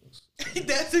Dr. Seuss.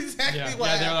 That's exactly yeah,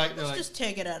 why. they're Let's like just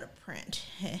take it out of print.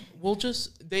 We'll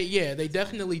just they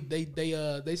definitely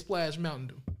they splash Mountain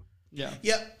Dew. yeah.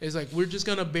 Yep. It's like we're just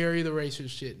gonna bury the racist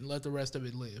shit and let the rest of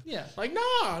it live. Yeah. Like let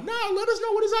us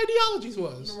know what his ideologies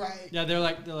was. Right. Yeah, they're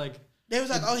like They was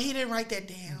like, oh, he didn't write that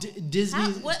down.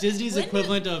 Disney's when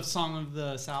equivalent of Song of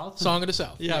the South. Song of the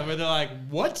South. Yeah, where they're like,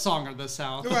 what Song of the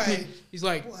South? Right. He's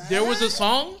like, What? there was a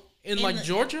song in like the-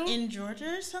 Georgia. In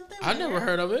Georgia or something? I never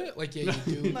heard of it. Like yeah,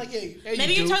 you do. Like, yeah. Yeah,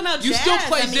 Maybe you you're do. talking about You still jazz,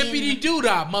 play I mean- zippity doo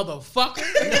dah, motherfucker.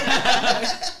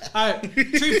 All right,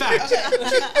 true fact.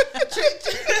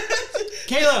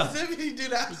 Kayla, Zippity doo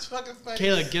dah was fucking funny.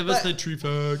 Kayla, give us But the true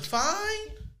fact. Fine.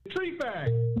 Tree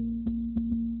fact.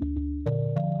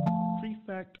 Tree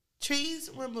fact. Trees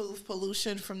remove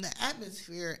pollution from the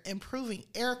atmosphere, improving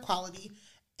air quality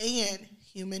and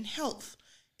human health.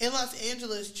 In Los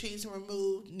Angeles, trees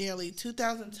remove nearly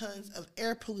 2,000 tons of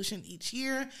air pollution each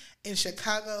year. In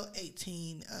Chicago,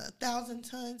 18,000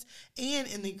 tons. And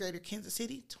in the greater Kansas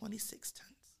City, 26 tons.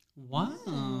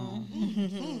 Wow.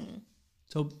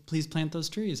 So please plant those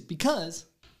trees because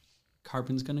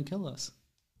carbon's going to kill us.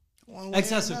 One way or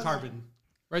Excessive another. carbon.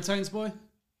 Right, science boy?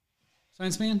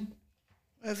 Science man?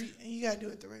 You gotta do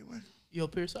it the right way. Yo,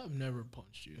 Pierce, I've never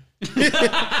punched you.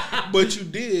 But you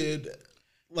did,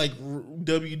 like,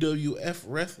 WWF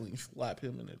wrestling slap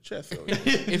him in the chest.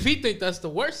 If he think that's the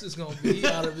worst it's gonna be, he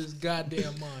out of his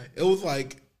goddamn mind. It was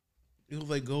like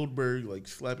Goldberg, like,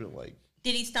 slapping, like.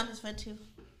 Did he stump his foot too?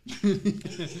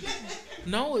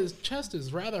 No, his chest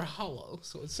is rather hollow,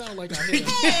 so it sounded like I hit him.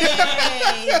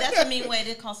 Hey, that's a mean way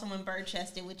to call someone bird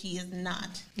chested, which he is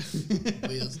not.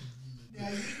 Yeah,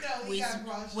 you know he got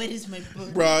broad What is my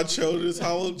bird? Broad shoulders,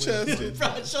 hollow chested.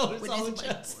 Broad shoulders, What hollow is my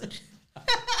chest. bird?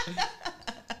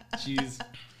 Jeez.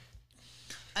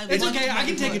 I It's want okay. to I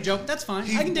can know take a what- joke. That's fine.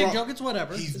 He's I can take a broad- joke. It's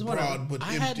whatever. He's It's whatever. broad but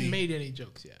I empty. hadn't made any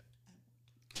jokes yet.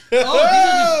 Oh, these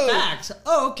are just facts.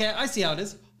 Oh, okay. I see how it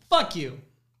is. Fuck you.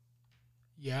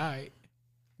 Yeah,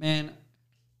 Man,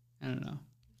 I don't know.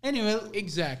 Anyway,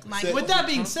 exactly. Mike, with that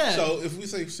being said. So if we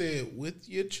say it with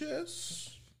your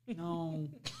chest, No.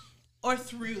 or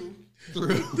through.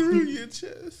 through your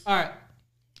chest. All right.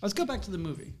 Let's go back to the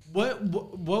movie. What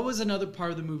was another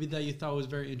part of the movie that you thought was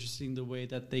very interesting, the way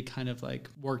that they kind of like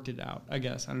worked it out, I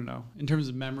guess. I don't know. In terms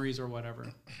of memories or whatever.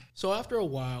 So after a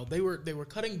while, they were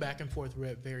cutting back and forth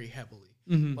very heavily.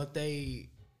 Mm-hmm. But the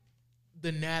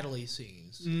Natalie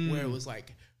scenes where it was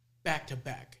like back to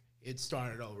back, it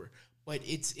started over. But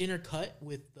it's intercut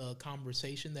with the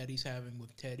conversation that he's having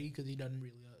with Teddy because he doesn't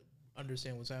really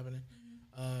understand what's happening.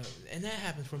 And that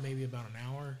happens for maybe about an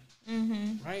hour,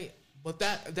 right? But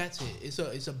that's it.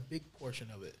 It's a big portion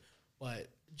of it, but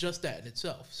just that in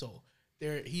itself. So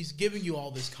he's giving you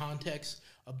all this context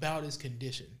about his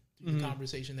condition through the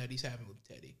conversation that he's having with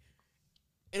Teddy,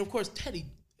 and of course Teddy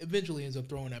eventually ends up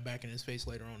throwing that back in his face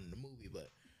later on in the movie. But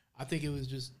I think it was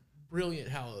just brilliant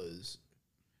how it was.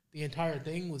 The entire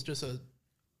thing was just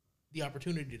the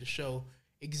opportunity to show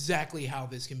exactly how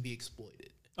this can be exploited.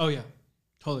 Oh, yeah.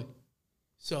 Totally.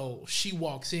 So she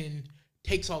walks in,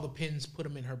 takes all the pins, put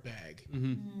them in her bag,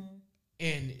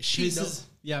 and she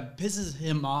pisses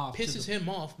him off. pisses him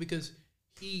off because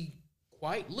he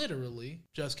quite literally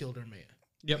just killed her man.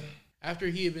 Yep. After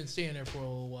he had been staying there for a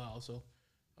little while. So,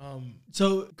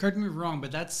 correct me if I'm wrong,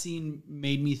 but that scene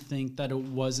made me think that it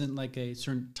wasn't like a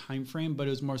certain time frame, but it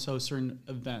was more so certain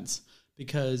events,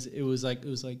 because it was like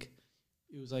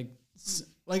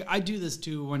I do this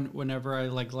too whenever I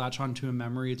like latch onto a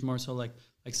memory. It's more so like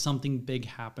something big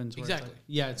happens. Where Exactly. It's like,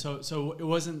 yeah. So it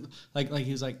wasn't like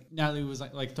he was like, Natalie was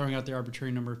like throwing out the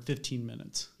arbitrary number 15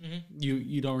 minutes.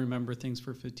 You don't remember things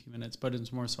for 15 minutes, but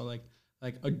it's more so like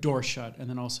a door shut, and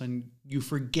then all of a sudden you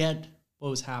forget what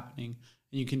was happening,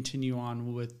 and you continue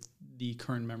on with the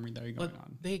current memory that you're going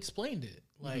on. They explained it.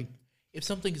 Like, if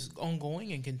something's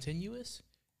ongoing and continuous,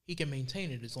 he can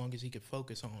maintain it as long as he can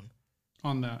focus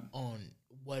On that. on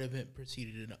what event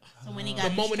preceded it. So when he got The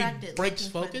moment he distracted,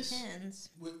 breaks looking for the focus? pins,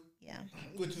 yeah.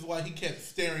 Which is why he kept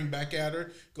staring back at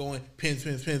her, going pins,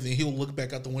 pins, pins, and he'll look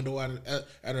back out the window at her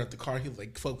at the car. He was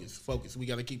like, "Focus, we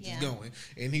got to keep this going."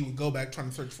 And he would go back trying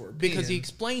to search for a Because he pin.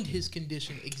 explained his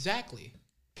condition exactly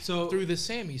So through the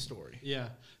Sammy story. Yeah.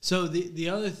 So the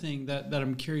other thing that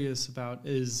I'm curious about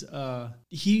is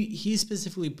he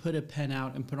specifically put a pen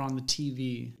out and put it on the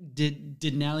TV.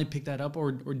 Did Natalie pick that up,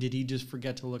 or did he just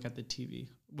forget to look at the TV?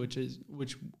 Which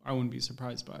I wouldn't be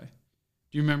surprised by.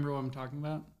 Do you remember what I'm talking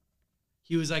about?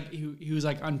 He was like he was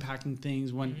like unpacking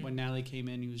things when Natalie came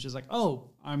in. He was just like, "Oh,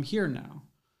 I'm here now.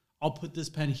 I'll put this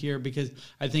pen here," because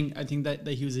I think that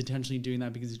he was intentionally doing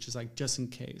that because it's just in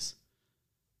case.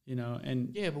 You know,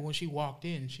 and Yeah, but when she walked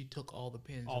in, she took all the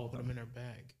pins All and of put them. them in her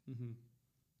bag.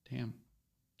 Damn.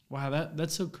 Wow,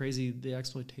 that's so crazy, the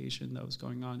exploitation that was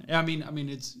going on. I mean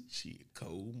it's She a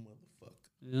cold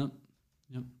motherfucker.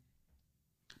 yep.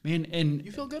 Man, and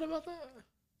You feel good about that?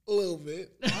 A little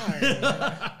bit. All right, man.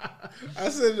 I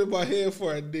said it in my head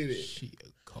before I did it. She a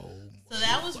cold. So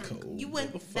that was Cold you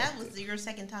went. That motherfucker. was your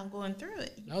second time going through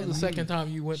it. That was the second time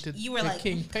you went to You were to like,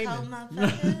 King "Cold Payment.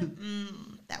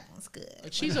 motherfucker." That one's good.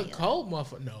 She's a cold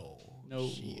motherfucker. No.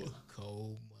 She a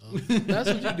cold motherfucker. That's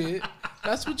what you did.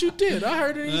 That's what you did. I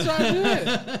heard it inside your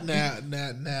head.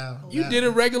 Now. You did a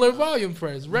regular volume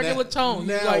press, regular tone.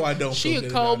 now You like, I don't She feel a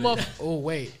good cold about it. motherfucker. Oh,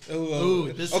 wait.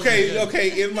 Ooh, this is okay. good.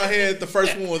 Okay. In my head, the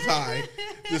first one was high.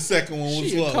 The second one was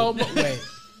She a low. cold Wait.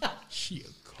 She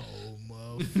a cold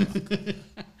motherfucker.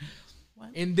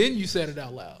 And then you said it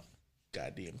out loud.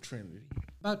 Goddamn Trinity.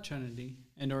 about Trinity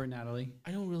and or Natalie.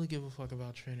 I don't really give a fuck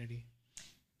about Trinity.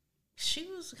 She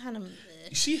was kind of.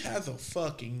 She has a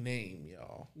fucking name,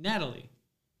 y'all. Natalie.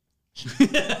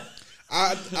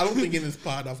 I don't think in this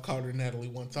pod I've called her Natalie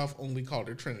once. I've only called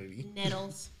her Trinity.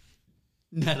 Nettles.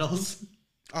 Nettles.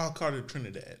 I'll call her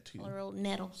Trinidad too. Plural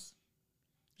nettles.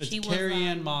 It's She was, Carrie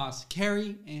Ann Moss.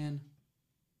 Carrie Ann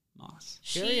Moss.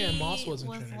 Carrie Ann Moss wasn't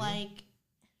was Trinity. like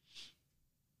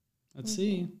Let's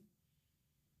see.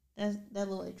 that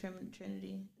little like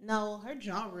Trinity. No, her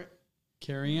jaw ripped.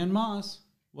 Carrie Ann Moss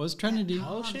was Trinity.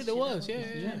 Oh shit, it was.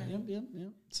 Yeah. Yep.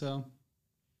 So,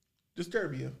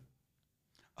 Disturbia.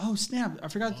 oh snap! I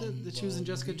forgot that she was in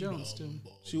Jessica Jones too.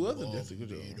 She was in Jessica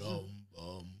Jones.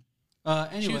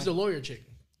 Anyway, She was the lawyer chick.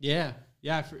 yeah.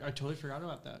 I totally forgot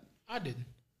about that. I didn't.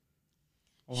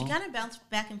 She kind of bounced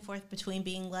back and forth between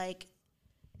being like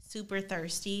super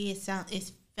thirsty.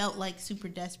 It felt like super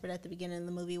desperate at the beginning of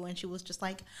the movie when she was just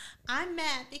like, "I'm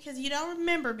mad because you don't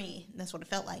remember me." That's what it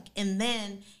felt like. And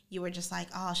then you were just like,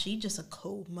 "Oh, she just a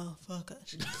cold motherfucker."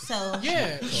 So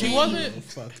Yeah, she wasn't.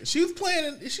 Fuck. She was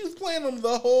playing them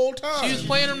the whole time. She was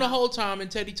playing him the whole time,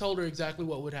 and Teddy told her exactly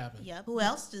what would happen. yeah. Who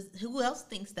else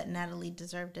thinks that Natalie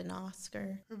deserved an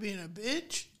Oscar? For being a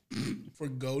bitch. for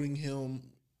goading him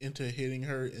into hitting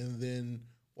her and then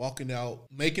walking out,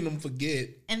 making him forget,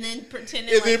 And then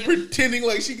pretending and like then pretending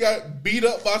like she got beat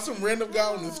up by some random guy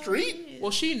on the street.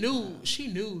 Well, she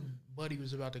knew Buddy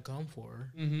was about to come for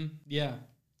her. Mm-hmm. Yeah.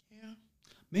 Yeah.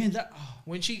 Man, that.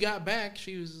 When she got back,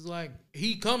 she was like,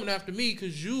 "He coming after me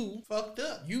because you Fucked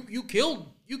up. killed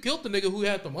the nigga who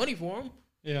had the money for him.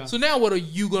 yeah. So now what are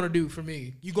you gonna do for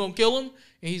me? You gonna kill him?"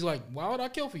 And he's like, "Why would I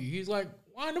kill for you?" He's like,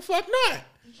 "Why the fuck not?"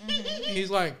 And he's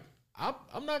like,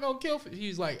 I'm not gonna kill for you.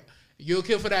 He's like, "You'll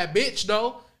kill for that bitch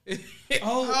though." Yeah.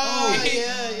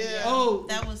 Oh,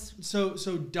 that was so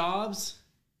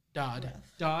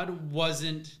Dodd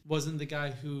wasn't the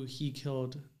guy who he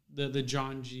killed the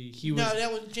John G. He was No,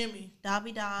 that was Jimmy.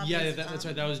 Dobby Dobb. yeah, that's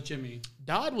right. That was Jimmy.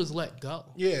 Dodd was let go.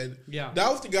 Yeah, Yeah. That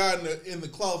was the guy in the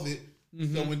closet.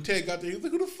 So when Ted got there, he was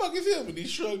like, "Who the fuck is him?" And he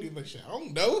shrugged. He was like, "Shit, I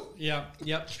don't know." Yep.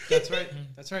 That's right.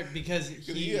 That's right. Because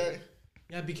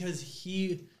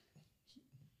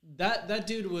that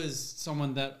dude was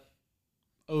someone that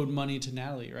owed money to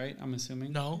Natalie, right? I'm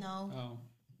assuming. No, Oh.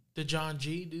 the John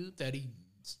G. dude that he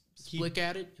split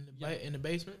at it in the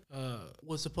basement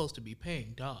was supposed to be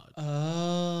paying Dodd.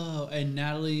 Oh, and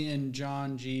Natalie and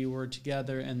John G were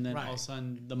together, and then all of Right. a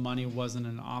sudden the money wasn't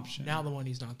an option. Now the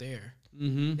money's not there.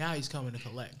 Mm-hmm. Now he's coming to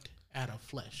collect out of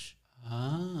flesh.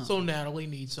 Ah. So Natalie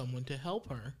needs someone to help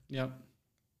her. Yep.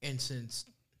 And since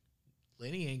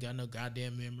Lenny ain't got no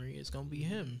goddamn memory, it's gonna be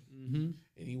him. Mm-hmm.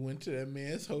 And he went to that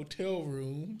man's hotel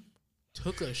room.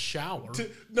 Took a shower.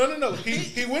 No.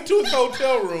 He went to his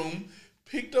hotel room,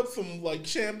 picked up some like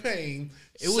champagne.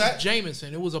 It was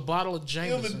Jameson. It was a bottle of It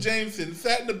Jameson. was Jameson.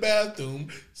 Sat in the bathroom.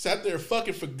 Sat there,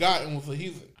 fucking forgot, and was like,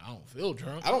 "He's like, I don't feel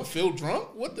drunk. I don't feel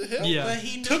drunk. What the hell?" Yeah. But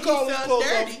he knew Took he all his felt clothes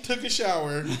dirty. off, took a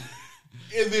shower, and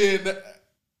then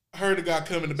heard a guy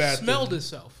come in the bathroom. Smelled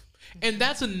itself. And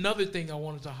that's another thing I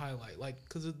wanted to highlight. Like,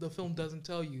 because the film doesn't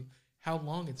tell you how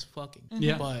long it's fucking.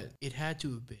 Yeah. But it had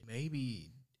to have been.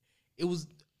 Maybe it was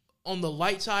on the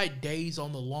light side, days,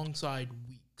 on the long side,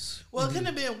 weeks. Well, it couldn't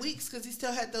have been weeks because he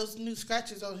still had those new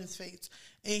scratches on his face.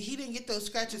 And he didn't get those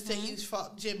scratches till he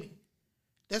fought Jimmy.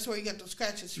 That's where he got those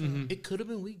scratches from. It could have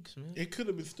been weeks, man. It could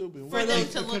have been still been. For weird. them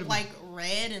to look like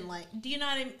red and like, do you know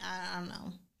what I mean? I don't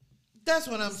know. That's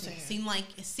what I'm saying. It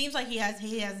seems like he has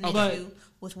an But- issue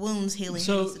with wounds healing.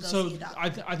 So He needs to go see a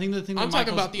doctor. I think the thing that I'm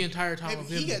talking Michael's- about the entire time Maybe of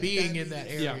he him got being in diabetes. that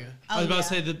area. I was about yeah. to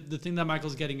say the thing that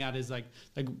Michael's getting at is like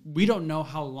we don't know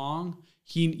how long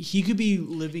he could be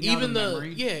living out Even a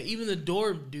memory. even the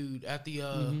door dude at the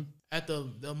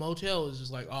motel is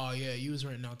just like, "Oh yeah, you was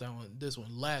renting out this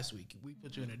one last week. We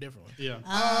put you in a different one." Yeah.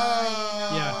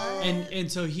 Oh, Yeah.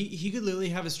 And so he could literally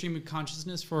have a stream of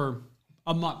consciousness for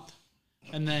a month,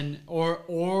 and then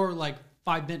or like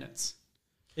 5 minutes.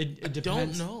 It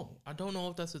depends. I don't know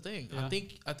if that's the thing. Yeah.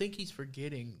 I think he's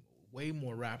forgetting way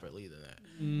more rapidly than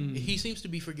that. He seems to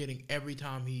be forgetting every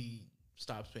time he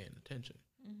stops paying attention.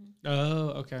 Oh,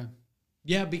 okay.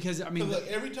 Yeah, because I mean, 'Cause, like,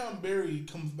 every time Barry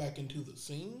comes back into the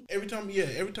scene, every time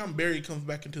Barry comes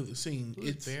back into the scene,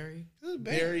 it's Barry.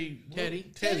 Barry,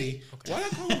 Teddy. Teddy. Okay. Why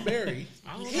did I call him Barry?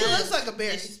 he looks like a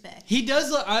bear. Disrespect. he does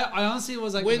look. I honestly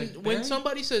was like, When Barry?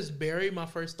 somebody says Barry, my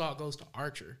first thought goes to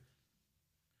Archer.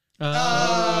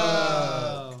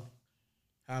 Oh.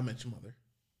 How I Met Your Mother.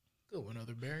 Good one,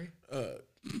 other Barry.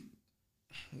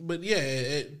 But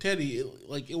yeah, Teddy,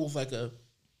 it was like a,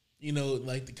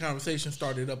 like the conversation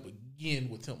started up again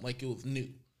with him, like it was new.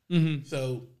 Mm-hmm.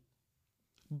 So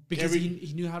Because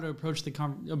he knew how to approach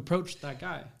that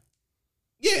guy.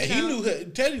 yeah,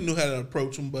 Teddy knew how to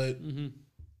approach him, but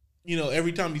Mm-hmm.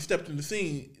 every time he stepped in the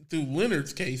scene through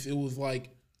Leonard's case, it was like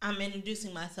I'm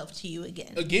introducing myself to you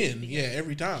again.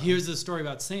 every time. Here's the story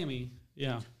about Sammy.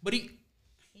 Yeah. But He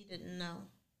didn't know.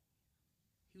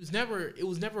 it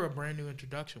was never a brand new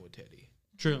introduction with Teddy.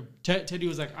 True. Teddy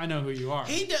was like, I know who you are.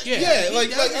 He does. Yeah, he like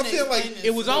I doesn't feel like explain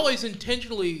It was himself.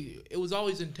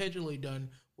 always intentionally done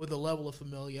with a level of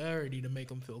familiarity to make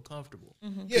him feel comfortable.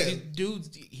 yeah. These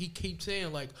dudes, he keeps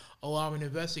saying like, "Oh, I'm an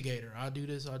investigator. I'll do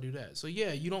this. I'll do that." So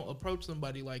yeah, you don't approach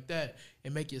somebody like that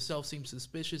and make yourself seem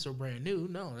suspicious or brand new.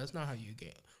 No, that's not how you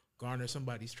garner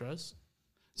somebody's trust.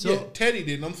 So Teddy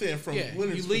did. I'm saying from Yeah,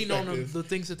 Leonard's you lean on perspective the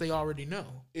things that they already know.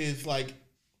 is like,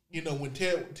 when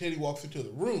Teddy walks into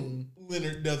the room,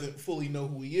 Leonard doesn't fully know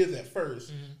who he is at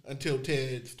first until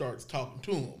Ted starts talking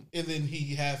to him, and then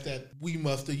he has that we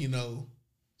must have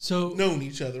So known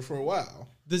each other for a while.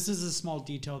 this is a small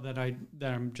detail that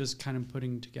I'm just kind of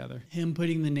putting together. Him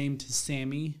putting the name to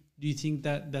Sammy. Do you think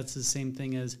that that's the same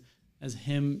thing as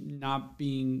him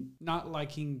not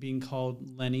liking being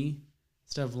called Lenny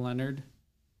instead of Leonard?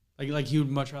 Like he would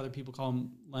much rather people call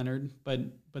him Leonard, but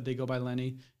they go by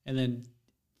Lenny. And then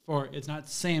it's not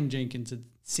Sam Jenkins, it's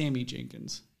Sammy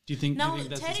Jenkins. Do you think? No, do you think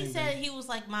that's Teddy the same said thing? he was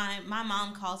like, my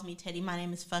mom calls me Teddy. My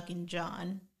name is fucking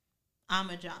John. I'm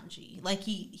a John G. Like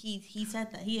he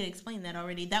said that. He had explained that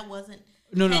already. That wasn't.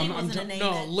 No, Teddy I'm wasn't a name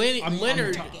No, that-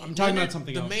 Leonard. I'm talking about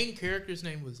something the else. main character's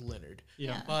name was Leonard.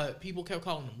 Yeah. But people kept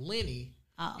calling him Lenny,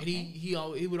 Oh, and okay. he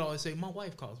would always say, "My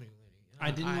wife calls me Lenny." And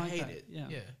I didn't like hate that. it. Yeah.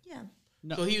 Yeah.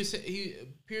 No. So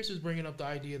Pierce was bringing up the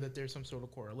idea that there's some sort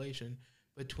of correlation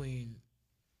between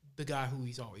the guy who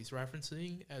he's always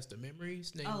referencing as the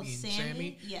memories name being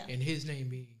Sammy, Yeah. and his name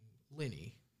being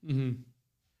Lenny. Mm-hmm.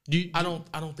 I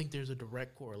don't think there's a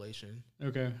direct correlation.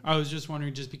 Okay, I was just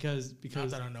wondering, just because Not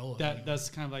that I know of. that's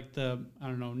kind of like the, I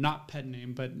don't know, not pet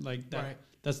name, but like that. Right.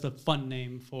 That's the fun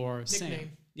name for Sam.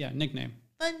 Nickname. Yeah, nickname.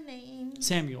 Fun name.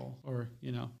 Samuel, or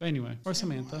But anyway, or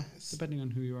Samantha, depending on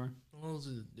who you are. Well, it was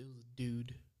a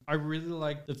dude. I really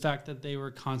like the fact that they were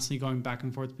constantly going back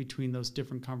and forth between those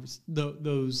different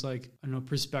those like, I don't know,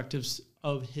 perspectives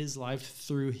of his life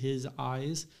through his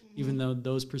eyes, even though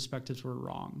those perspectives were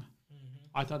wrong.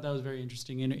 I thought that was very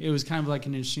interesting, and it was kind of like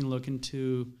an interesting look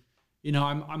into,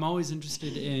 I'm always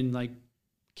interested in like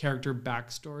character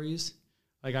backstories.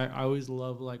 Like I always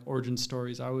love like origin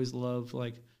stories. I always love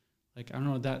like I don't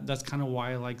know, that's kind of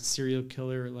why I like serial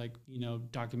killer, like,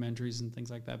 documentaries and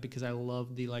things like that, because I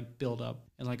love the like build up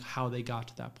and like how they got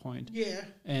to that point. Yeah.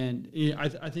 And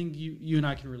I think you and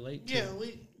I can relate to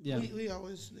it. We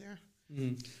always there.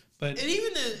 But And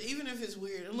even if it's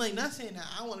weird, I'm like not saying that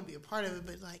I want to be a part of it,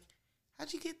 but like,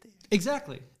 how'd you get there?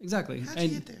 exactly. How'd you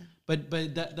get there? But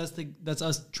that's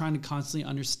us trying to constantly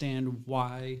understand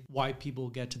why people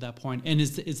get to that point, and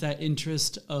it's that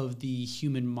interest of the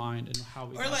human mind and how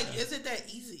we. Or got like, there. is it that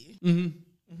easy?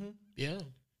 Yeah.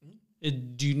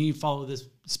 Do you need to follow this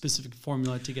specific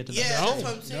formula to get to Yeah, that? that's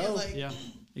what I'm saying. No. Like, Yeah,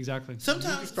 exactly.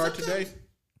 sometimes Start today.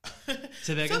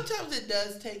 Say that again? Sometimes it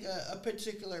does take a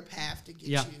particular path to get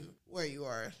Yeah. you where you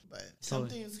are, but Totally. some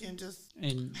things can just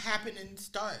And happen and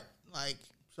start. Like,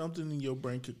 Something in your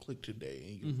brain could click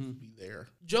today and you'll be there.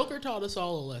 Joker taught us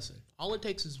all a lesson. All it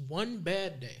takes is one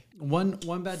bad day. one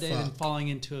bad day and then Fuck. falling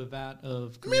into a vat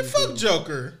of I mean, green fuck goo.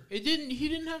 Joker. He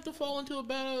didn't have to fall into a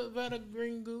vat of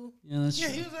green goo. Yeah, that's yeah,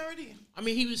 true. he was already. I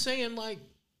mean, he was saying like,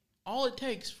 all it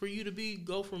takes for you to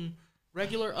go from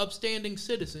regular upstanding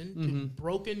citizen to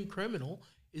broken criminal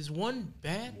is one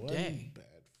bad day. Bad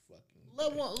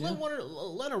fucking.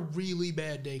 Let a really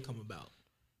bad day come about,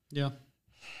 Yeah.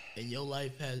 and your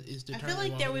life is I determined. feel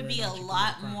like there whether would or be a not you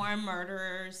lot commit a crime. more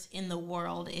murderers in the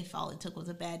world if all it took was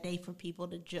a bad day for people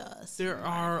to just. There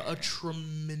are a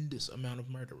tremendous amount of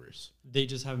murderers. They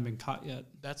just haven't been caught yet.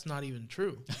 That's not even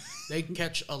true. They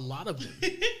catch a lot of them.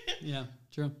 Yeah,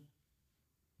 true.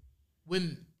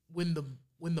 When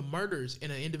the murders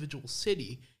in an individual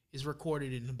city is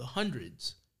recorded in the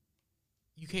hundreds,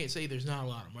 you can't say there's not a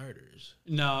lot of murders.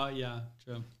 No, yeah,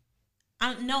 true.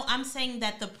 I'm saying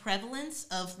that the prevalence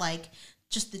of like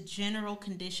just the general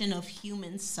condition of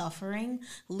human suffering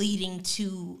leading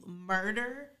to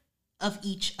murder of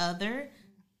each other.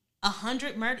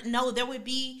 100 murder? No, there would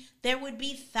be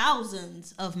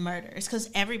thousands of murders because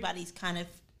everybody's kind of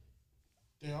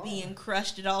being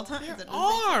crushed at all times.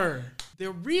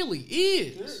 There really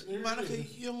is. Monica,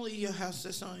 you don't leave your house.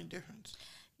 That's the only difference.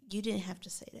 You didn't have to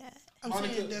say that. I'm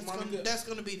Monica- saying Monica- that's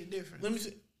gonna be the difference. Let me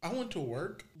see. I went to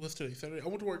work. What's today? Saturday. I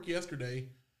went to work yesterday,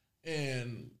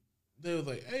 and they was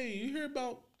like, "Hey, you hear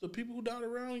about the people who died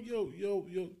around your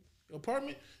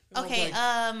apartment?" And I was Okay, like,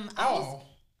 I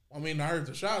I heard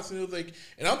the shots, and it was like,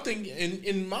 and I'm thinking,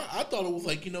 I thought it was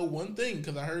like, one thing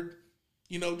because I heard,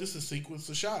 just a sequence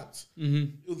of shots.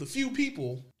 Mm-hmm. It was a few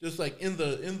people, just like in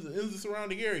the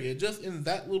surrounding area, just in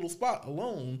that little spot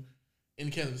alone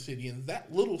in Kansas City, in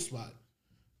that little spot.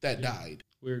 that died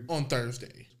Weird. on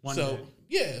Thursday. One so day.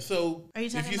 yeah, so Are you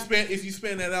if talking you about if you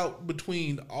span that out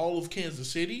between all of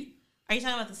Kansas City, Are you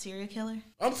talking about the serial killer?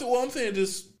 I'm saying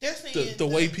just They're saying the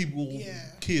way that- people yeah.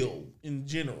 kill in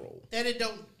general. that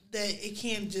it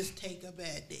can't just take a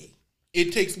bad day.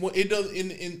 It takes one. It does.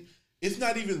 In it's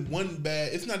not even one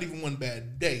bad. It's not even one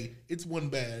bad day. It's one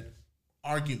bad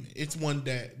argument. It's one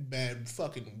bad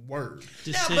fucking word.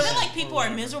 Decision I feel like people or are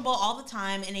whatever. miserable all the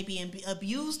time, and they being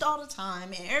abused all the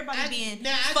time, and everybody being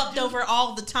fucked do- over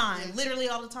all the time, Yes. literally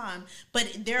all the time.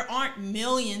 But there aren't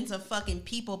millions of fucking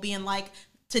people being like,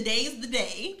 today's the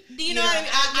day. Do you know what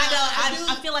I mean?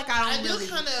 I feel like I do really.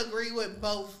 kind of agree with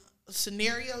both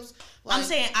scenarios. I'm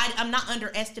saying I'm not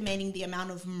underestimating the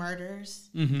amount of murders.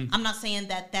 Mm-hmm. I'm not saying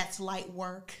that that's light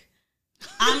work.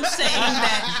 I'm saying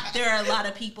that there are a lot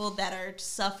of people that are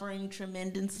suffering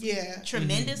tremendously, Yeah.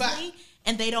 tremendously,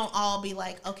 and they don't all be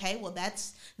like, okay, well,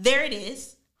 there it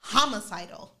is,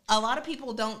 homicidal. A lot of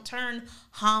people don't turn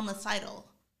homicidal.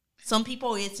 Some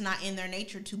people, it's not in their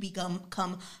nature to become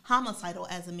homicidal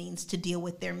as a means to deal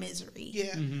with their misery.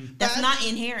 Yeah, That's But I- not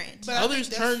inherent. but I Others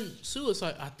think that's- turn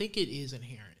suicide. I think it is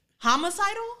inherent.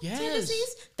 Homicidal Yes.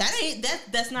 tendencies?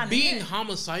 That's not Being inherent.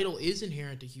 homicidal is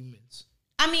inherent to humans.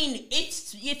 I mean,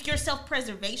 it's if your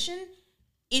self-preservation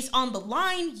is on the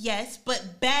line, yes,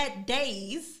 but bad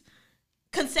days,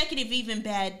 consecutive even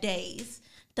bad days,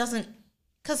 doesn't,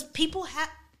 because people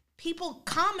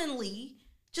commonly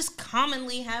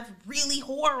have really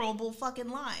horrible fucking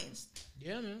lives.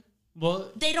 Yeah, man.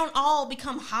 Well, They don't all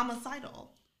become homicidal.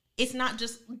 It's not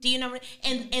just, do you know what I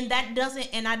mean? And that doesn't,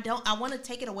 and I want to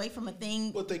take it away from a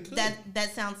thing But they could.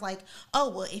 that sounds like, oh,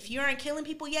 well, if you aren't killing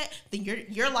people yet, then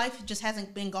your life just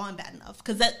hasn't been going bad enough.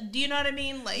 Because that, do you know what I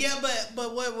mean? Like, Yeah,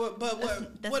 but what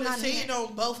That's what not it's saying inherent.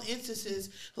 on both instances,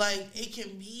 like it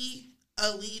can be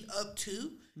a lead up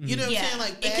to. You know what Yeah. I'm saying?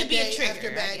 Like It bad could be a day trigger,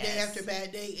 after I bad day guess. after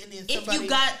bad day, and then if somebody, you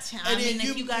got, and then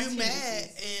if you got you mad,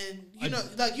 and you know,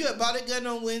 like you had bought a gun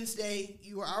on Wednesday,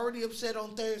 you were already upset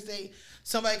on Thursday.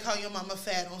 Somebody called your mama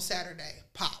fat on Saturday,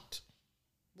 popped,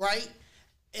 right?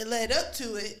 It led up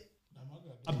to it,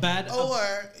 a bad.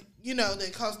 or you know,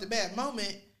 that caused a bad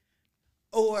moment,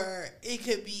 or it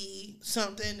could be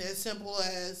something as simple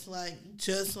as like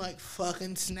just like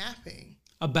fucking snapping.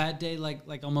 A bad day,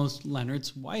 like almost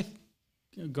Leonard's wife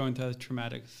going through a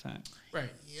traumatic event. Right.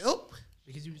 Yep.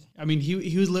 Because he was. I mean,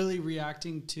 he was literally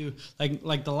reacting to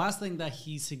like the last thing that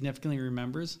he significantly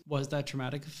remembers was that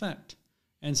traumatic effect,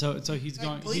 and so he's Like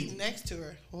going. bleeding next to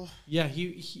her. Oh. Yeah,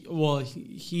 he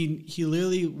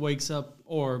literally wakes up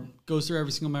or goes through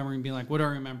every single memory and being like, "What do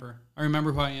I remember? I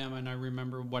remember who I am, and I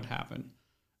remember what happened."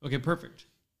 Okay, perfect.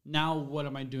 Now what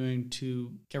am I doing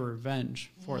to get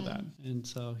revenge for that? And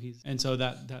so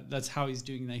that's how he's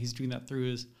doing that. He's doing that through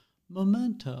his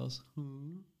mementos.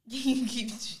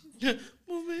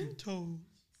 Memento.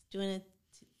 doing it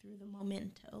through the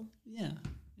momento. Yeah.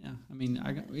 I mean,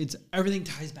 it's everything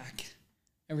ties back.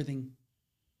 Everything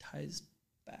ties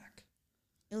back.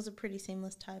 It was a pretty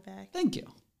seamless tie back. Thank you.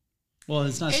 Well,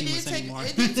 it's not seamless anymore.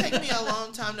 It did take me a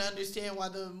long time to understand why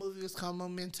the movie was called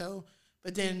Momento,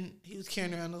 but then he was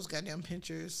carrying around those goddamn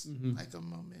pictures like a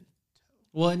moment.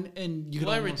 Well, and you could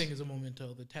Well, almost- everything is a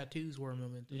memento. The tattoos were a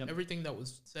memento. Yep. Everything that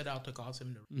was set out to cause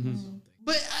him to Mm-hmm. something.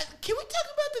 But can we talk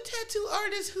about the tattoo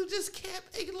artist who just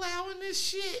kept allowing this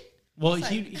shit? Well, It's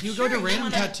he like, would go to sure, random you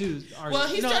wanna- tattoos. Well,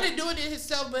 he started doing it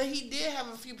himself, but he did have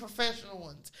a few professional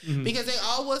ones because they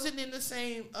all wasn't in the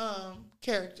same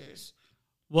characters.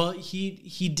 Well,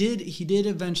 he did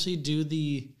eventually do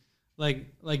the like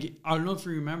I don't know if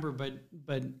you remember,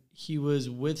 but he was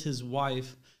with his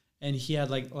wife, and he had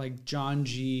like John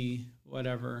G.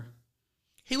 whatever.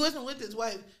 He wasn't with his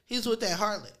wife; he was with that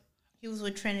harlot. He was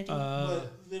with Trinity.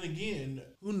 But then again,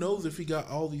 who knows if he got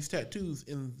all these tattoos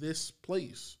in this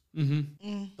place?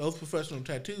 Those professional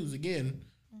tattoos, again,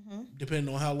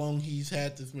 depending on how long he's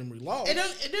had this memory loss. It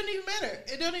don't even matter.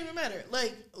 It don't even matter.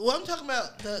 Like what I'm talking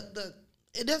about,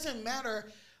 it doesn't matter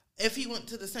if he went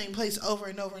to the same place over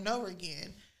and over and over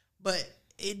again, but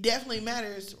it definitely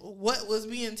matters what was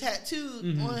being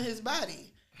tattooed on his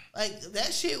body. Like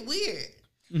that shit weird.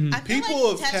 I feel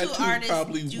people like have tattooed artists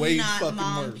probably do way not fucking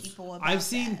mom worse. people about I've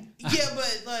seen Yeah,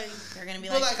 but like They're gonna be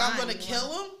but like, I'm "Fine, gonna you kill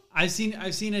want-" him. I've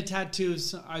seen a tattoo.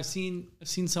 I've seen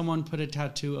someone put a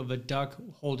tattoo of a duck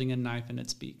holding a knife in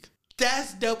its beak.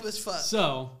 That's dope as fuck.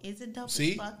 So Is it dope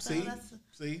See, as fuck though? see, That's,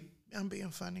 see. I'm being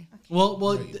funny. well,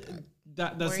 No, you're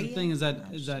that's Were the you? thing is that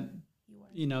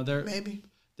you know they're Maybe.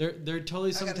 There are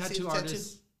totally some gotta see tattoo the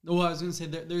artists. Well, I was gonna say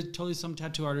there's totally some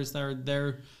tattoo artists that are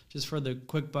there just for the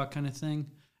quick buck kind of thing,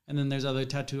 and then there's other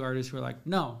tattoo artists who are like,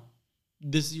 no,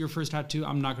 this is your first tattoo.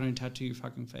 I'm not going to tattoo your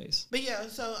fucking face. But yeah,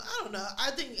 so I don't know. I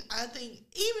think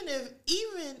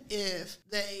even if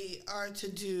they are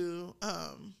to do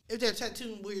if they're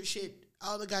tattooing weird shit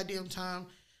all the goddamn time,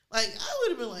 like I would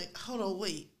have been like, hold on,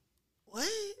 wait, what?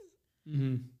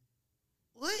 Mm-hmm.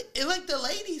 What? And like the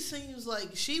lady seems like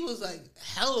she was like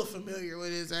hella familiar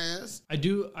with his ass. I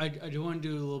do want to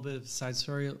do a little bit of side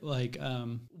story. Like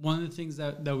one of the things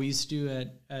that we used to do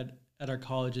at our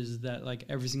college is that like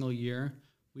every single year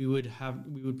we would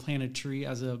plant a tree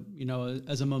as a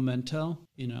memento.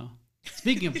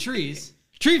 Speaking of trees,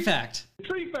 tree fact.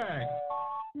 Tree fact.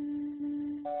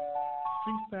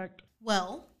 Tree fact.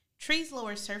 Well, trees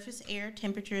lower surface air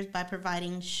temperatures by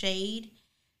providing shaded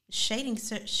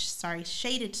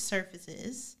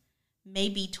surfaces, may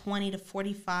be 20 to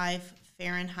 45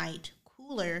 Fahrenheit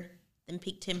cooler than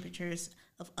peak temperatures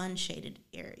of unshaded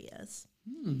areas.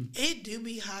 It do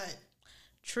be hot.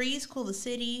 Trees cool the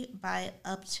city by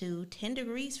up to 10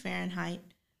 degrees Fahrenheit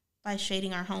by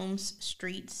shading our homes,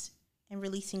 streets, and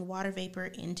releasing water vapor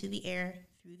into the air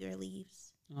through their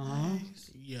leaves.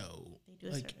 Yo, They do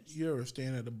a like service. you ever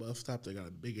stand at a bus stop that got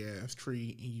a big ass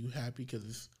tree and you happy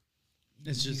because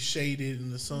It's you just shaded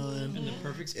in the sun, in the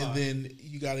perfect spot. and then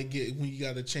you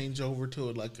gotta change over to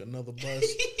like another bus.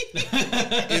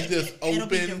 It's just It'll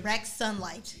be open. direct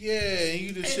sunlight. Yeah, and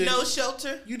you just And no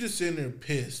shelter. you just sitting there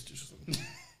pissed. Just like,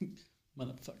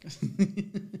 Motherfucker.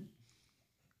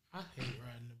 I hate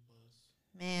riding the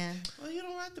bus. Man, Well, you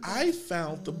don't ride the bus. I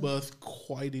found the bus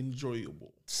quite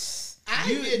enjoyable. I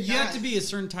You did have not. to be a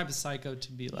certain type of psycho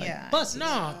to be like Yeah. buses.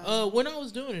 Nah, when I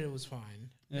was doing it, it was fine.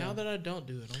 Yeah. Now that I don't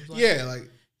do it, I'm like, Yeah, like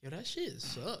yo, that shit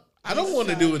sucks. I don't want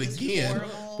to do it It's again,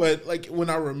 horrible. but like when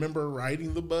I remember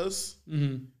riding the bus,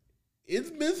 Mm-hmm.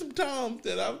 it's been some times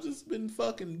that I've just been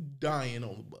fucking dying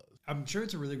on the bus. I'm sure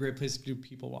it's a really great place to do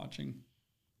people watching.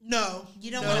 No.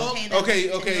 you don't No. want to pay that Okay,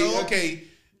 attention. okay, No. okay.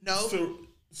 No.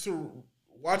 So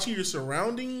watching your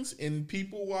surroundings and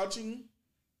people watching,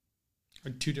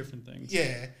 Are two different things.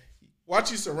 yeah, watch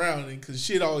your surroundings because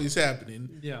shit always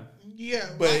happening. Yeah. Yeah.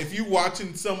 But if you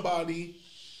watching somebody,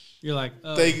 You're like,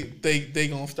 oh, they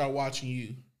gonna start watching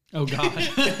you. oh God.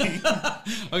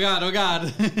 oh God, oh God.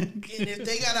 and if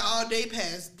they got an all day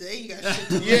pass, they ain't got shit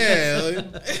to do.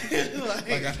 Yeah,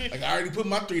 like, like I already put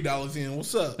my $3 in.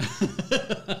 What's up?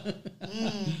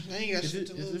 they ain't got Is shit it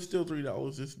to is it lose. still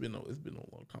 $3? It's been a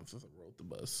long time since I rode the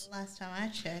bus. Last time I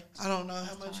checked. I don't know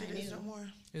how much fine, it is either. no more.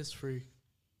 It's free.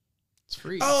 It's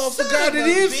free. Oh, I Son forgot of it a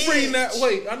is free bitch. now.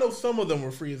 Wait, I know some of them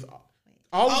were free. All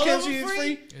All the of country them is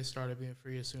free? free. It started being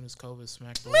free as soon as COVID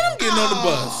smacked the Man, I'm world. getting on the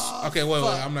bus. Okay, wait,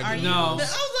 I'm not Are getting you- on the No.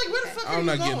 bus. I was like, where the fuck are I'm you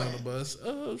not going? getting on the bus.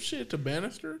 Oh shit, to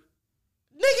Bannister?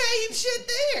 Nigga ain't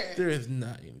shit there. There is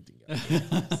not anything else.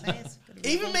 Say it's gonna be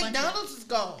a Even whole bunch of McDonald's is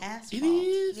gone. asphalt. It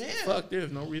is? Yeah. Fuck,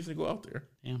 there's no reason to go out there.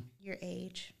 Damn. Your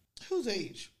age. Whose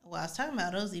age? Well, I was talking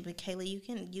about Ozzy, but Kayla, you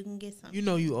can get some. You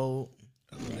know you old.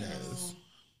 Yes.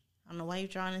 I don't know why you're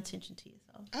drawing attention to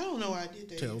yourself. I don't know why I did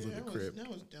that. Tales either. of the That was- Crypt. That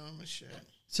was dumb as shit.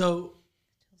 So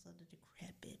Tales of the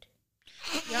decrepit.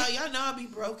 Y'all know I be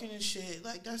broken and shit.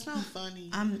 Like, that's not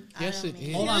funny. Yes, I it don't mean-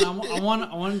 is. hold on.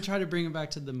 I want to try to bring it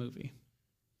back to the movie.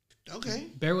 Okay.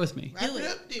 Bear with me. Wrap Do it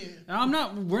it. up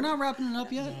then. We're not wrapping it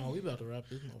up yet. No, we about to wrap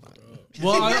this motherfucker up.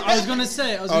 Well, I was gonna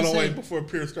say. Oh no, wait! Before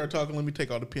Pierce start talking, let me take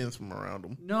all the pins from around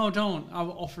him. No, don't.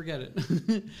 I'll forget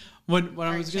it. what I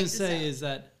Alright, was gonna check this say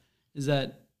out. is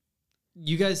that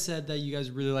you guys said that you guys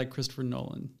really like Christopher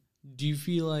Nolan. Do you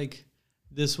feel like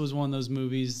this was one of those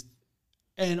movies,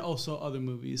 and also other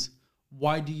movies?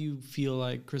 Why do you feel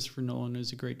like Christopher Nolan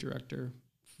is a great director?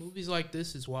 Movies like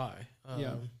this is why.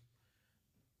 Yeah.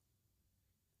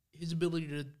 His ability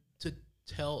to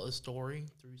tell a story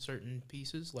through certain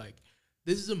pieces. Like,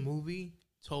 this is a movie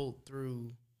told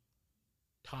through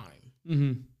time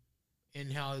Mm-hmm.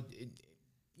 and how,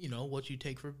 what you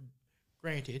take for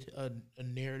granted, a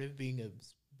narrative being a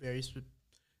very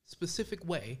specific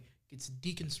way gets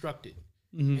deconstructed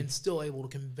Mm-hmm. and still able to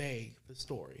convey the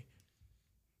story.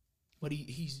 But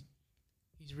he's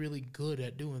really good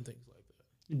at doing things like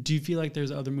that. Do you feel like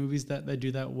there's other movies that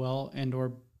do that well and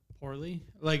or poorly,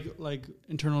 like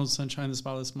Eternal Sunshine of the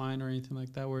Spotless Mind or anything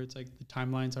like that, where it's like the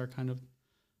timelines are kind of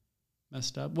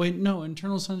messed up? Wait, no,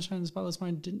 Eternal Sunshine of the Spotless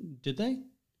Mind did they?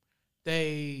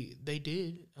 They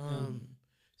did.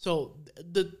 So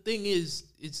the thing is,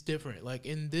 it's different. Like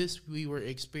in this, we were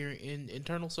in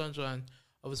Eternal Sunshine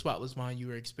of a Spotless Mind. You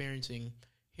were experiencing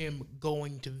him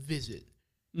going to visit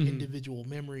individual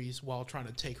memories while trying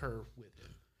to take her with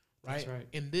him. Right. That's right.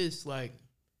 In this, like,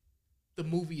 the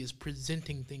movie is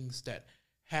presenting things that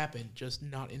happened, just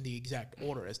not in the exact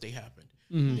order as they happened.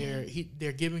 Mm-hmm.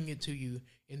 They're giving it to you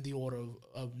in the order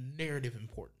of narrative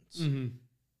importance, Mm-hmm.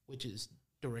 which is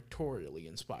directorially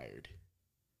inspired.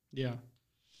 Yeah.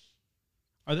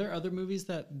 Are there other movies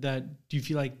that do you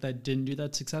feel like that didn't do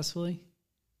that successfully?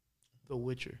 The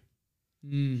Witcher.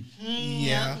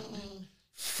 Yeah.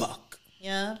 Fuck.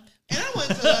 Yep. And I went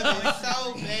to love it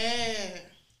so bad.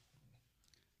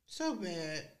 So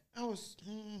bad. I was.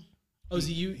 Oh, so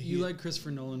you like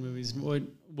Christopher Nolan movies?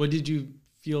 What did you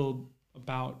feel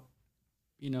about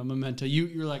Memento?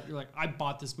 You're like I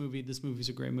bought this movie. This movie's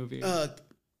a great movie.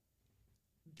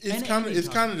 It's kind of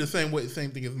the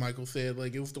same thing as Michael said.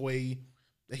 Like, it was the way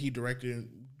that he directed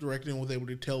and was able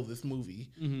to tell this movie.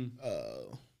 Mm-hmm.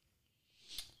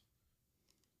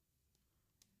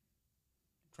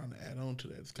 Trying to add on to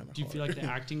that, it's kind of. Do you feel like the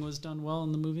acting was done well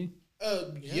in the movie?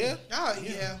 Yeah. Oh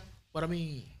yeah. But I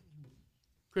mean,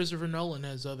 Christopher Nolan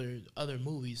has other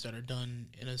movies that are done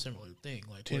in a similar thing,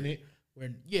 like Tenet. where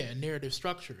narrative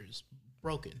structure is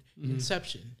broken. Mm-hmm.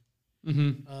 Inception,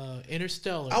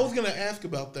 Interstellar. I was gonna ask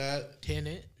about that.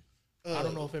 Tenet. I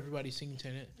don't know if everybody's seen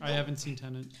Tenet. I haven't seen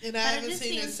Tenet. And I haven't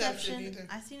seen Inception either.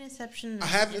 I've seen Inception. I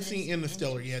haven't seen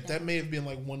Interstellar yet. That may have been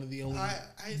like one of the only I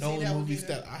ain't seen Nolan that one movies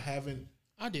either. that I haven't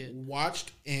I did.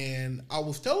 watched, and I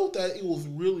was told that it was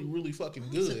really, really fucking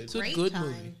good. It's a Great good time.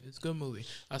 movie. It's a good movie.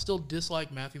 I still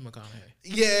dislike Matthew McConaughey.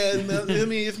 Yeah, I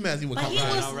mean, it's Matthew But he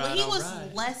McConaughey. was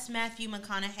Alright. less Matthew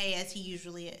McConaughey as he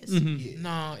usually is. Mm-hmm. Yeah.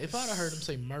 Nah, if I'd have heard him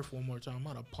say Murph one more time,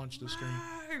 I'd have punched the screen.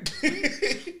 Sorry.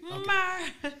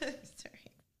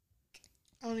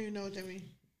 I don't even know what that means.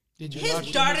 Did you His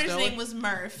watch daughter's Interstellar? name was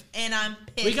Murph, and I'm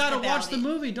pissed. We gotta about watch the it.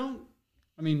 movie.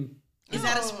 Is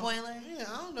that a Oh, spoiler? Yeah,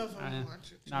 I don't know if I'm gonna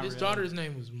watch it. Not His really. daughter's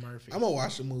name was Murphy. I'm gonna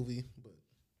watch the movie, but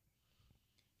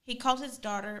He called his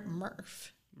daughter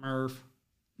Murph. Murph.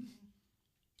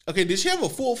 okay. Did she have a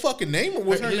full fucking name, or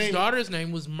was her His name? daughter's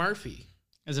name was Murphy.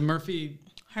 Is it Murphy?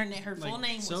 Her full Like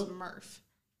name was soap? Murph.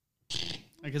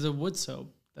 Like, is it wood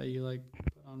soap that you like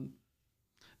put on?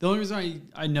 The only reason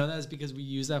I know that is because we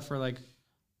use that for like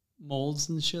molds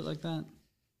and shit like that.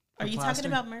 Are For you plaster.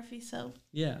 talking about Murphy soap?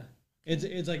 Yeah,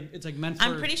 it's like meant for.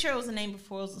 I'm pretty sure it was a name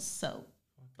before it was a soap,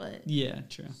 but Yeah,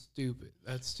 true. Stupid.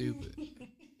 That's stupid.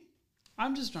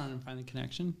 I'm just trying to find the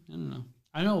connection. I don't know.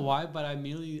 I don't know why, but I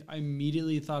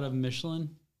immediately thought of Michelin,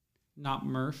 not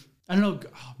Murph. I don't know.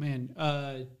 Oh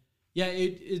man. Yeah.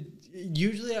 It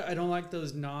usually I don't like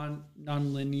those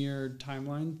non-linear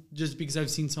timeline just because I've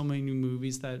seen so many new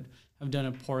movies that have done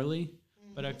it poorly.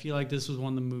 But I feel like this was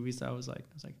one of the movies that I was like,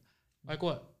 Like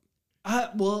what? I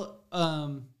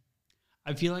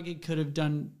feel like it could have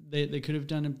done. They could have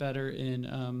done it better in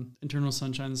Eternal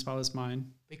Sunshine of the Spotless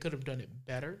Mind. They could have done it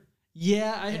better.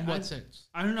 Yeah, In what sense?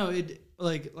 I don't know. It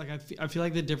I feel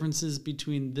like the differences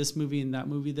between this movie and that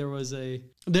movie, there was there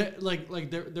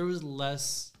was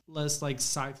less like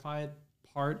sci-fi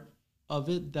part of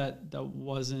it that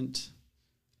wasn't.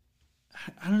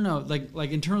 I don't know.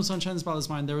 Like Eternal Sunshine of the Spotless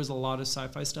Mind, there was a lot of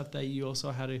sci-fi stuff that you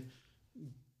also had to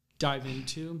dive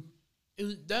into.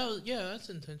 That's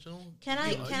intentional. Can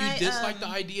I You dislike the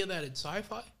idea that it's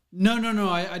sci-fi? No.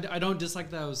 I don't dislike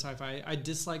that it was sci-fi. I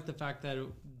dislike the fact that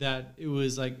it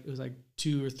was like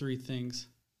 2 or 3 things.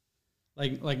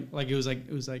 Like it was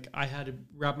like I had to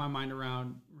wrap my mind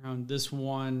around this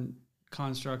one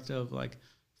construct of like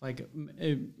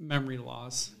a memory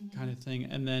loss kind of thing,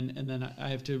 and then I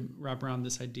have to wrap around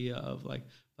this idea of like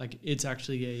it's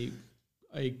actually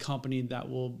a company that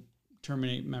will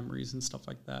terminate memories and stuff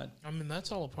like that. I mean,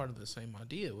 that's all a part of the same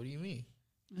idea. What do you mean?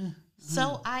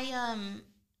 So I'm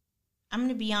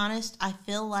gonna be honest. I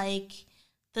feel like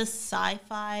the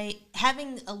sci-fi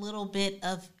having a little bit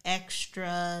of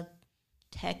extra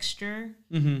texture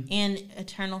in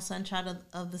Eternal Sunshine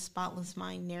of the Spotless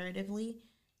Mind narratively,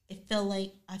 I feel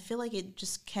like it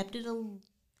just kept it a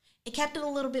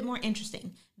little bit more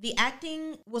interesting. The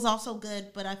acting was also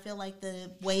good, but I feel like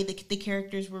the way the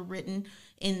characters were written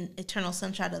in Eternal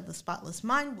Sunshine of the Spotless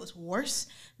Mind was worse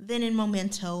than in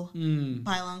Memento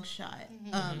by a long shot.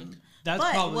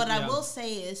 I will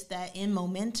say is that in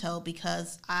Memento,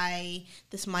 because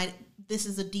this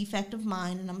is a defect of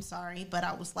mine, and I'm sorry, but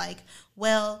I was like,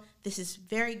 well, this is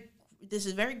very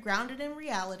grounded in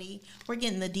reality. We're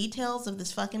getting the details of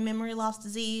this fucking memory loss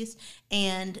disease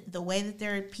and the way that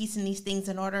they're piecing these things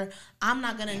in order. I'm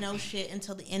not going to know shit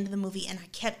until the end of the movie. And I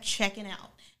kept checking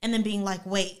out and then being like,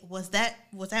 wait, was that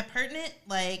pertinent?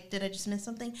 Like, did I just miss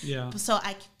something? Yeah. So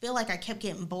I feel like I kept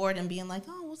getting bored and being like,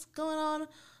 oh, what's going on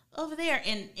over there?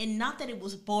 And not that it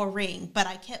was boring, but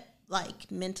I kept like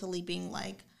mentally being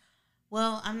like,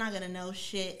 Well, I'm not gonna know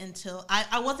shit until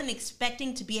I wasn't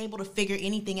expecting to be able to figure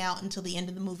anything out until the end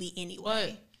of the movie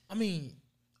anyway. But I mean,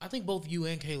 I think both you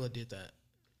and Kayla did that.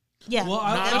 Yeah, Well,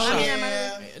 Not a shot.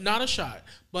 Yeah. Not a shot.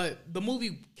 But the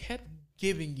movie kept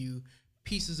giving you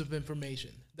pieces of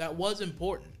information that was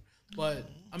important. But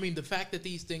I mean, the fact that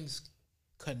these things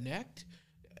connect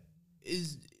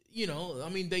is, I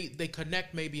mean, they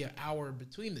connect maybe an hour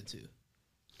between the two.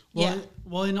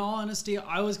 Well, in all honesty,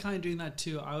 I was kind of doing that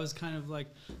too. I was kind of like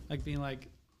being like,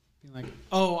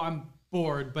 oh, I'm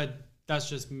bored, but that's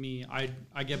just me. I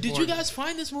get bored. Did you guys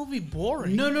find this movie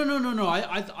boring? No.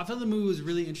 I thought the movie was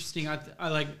really interesting. I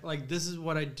like this is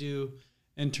what I do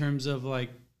in terms of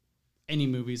like any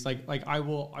movies. Like I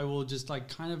will just like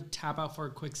kind of tap out for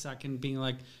a quick second, being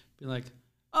like,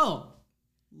 oh,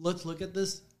 let's look at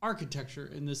this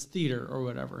architecture in this theater or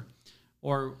whatever.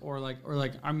 Or like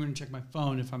I'm gonna check my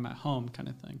phone if I'm at home, kind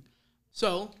of thing.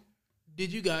 So,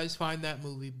 did you guys find that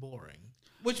movie boring?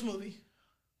 Which movie?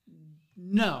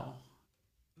 No,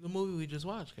 The movie we just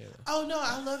watched, Kayla. Oh no,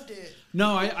 I loved it.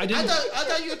 no, I didn't. I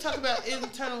thought you were talking about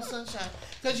Eternal Sunshine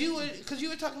because you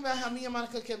were talking about how me and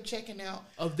Monica kept checking out.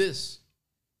 Of this.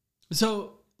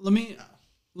 So let me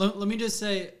just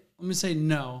say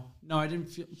no. I didn't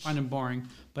find it boring,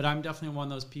 but I'm definitely one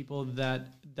of those people that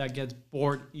gets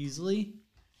bored easily.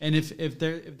 And if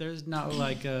there's not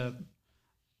like a,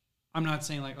 I'm not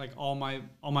saying like all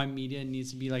my media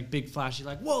needs to be like big flashy,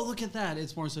 like whoa, look at that.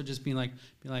 It's more so just being like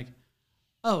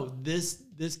oh, this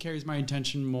carries my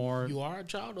attention more. You are a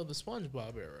child of the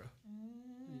SpongeBob era.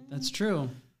 That's true.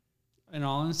 In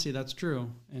all honesty, that's true.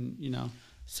 And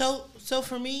So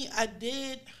for me, I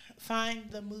did find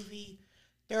the movie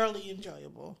thoroughly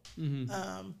enjoyable.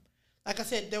 Mm-hmm. Like I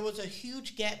said, there was a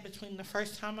huge gap between the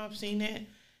first time I've seen it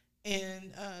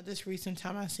and this recent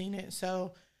time I've seen it.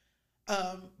 So,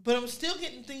 but I'm still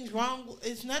getting things wrong.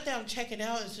 It's not that I'm checking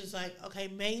out. It's just like, okay,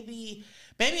 maybe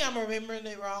I'm remembering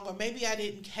it wrong, or maybe I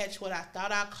didn't catch what I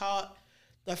thought I caught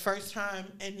the first time,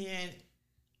 and then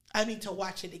I need to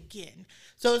watch it again.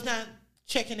 So it's not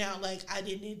checking out like I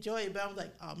didn't enjoy it, but I was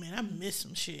like, oh man, I missed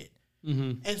some shit.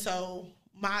 Mm-hmm. And so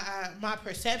my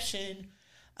perception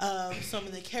of some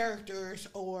of the characters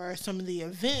or some of the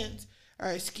events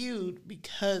are skewed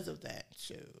because of that.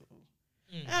 So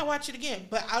I watch it again,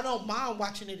 but I don't mind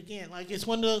watching it again. Like it's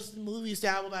one of those movies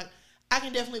that I was like, I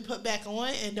can definitely put back on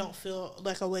and don't feel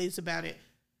like a ways about it.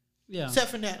 Yeah.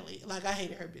 Except for Natalie, like I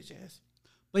hated her bitch ass.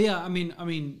 But yeah, I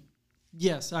mean,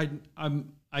 yes,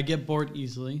 I get bored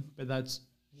easily, but that's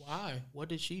Why? What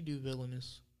did she do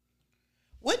villainous?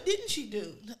 What didn't she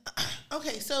do?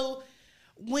 Okay, so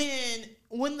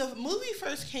when the movie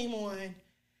first came on,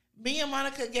 me and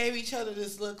Monica gave each other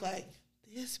this look like,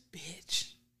 this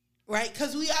bitch. Right?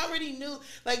 Because we already knew,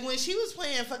 like when she was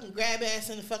playing fucking grab ass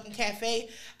in the fucking cafe,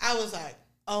 I was like,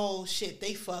 oh shit,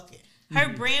 they fucking.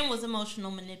 Her brand was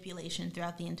emotional manipulation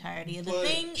throughout the entirety of the But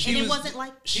thing, she and it was- wasn't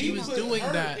like she was doing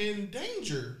her that in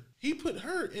danger. He put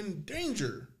her in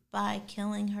danger. by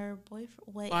killing her boyfriend.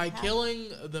 Wait, by how? killing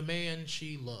the man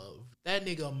she loved. That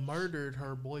nigga murdered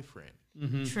her boyfriend.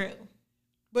 True.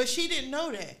 But she didn't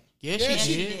know that. Yes, Yeah,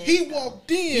 she she did. did. He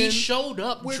walked in. He showed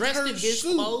up with dressed her in his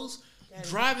suit. clothes, That is-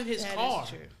 driving his that car. is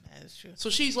true. That is true. So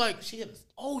she's like, She was,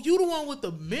 "Oh, you the one with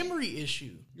the memory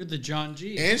issue, you're the John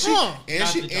G. and she Huh.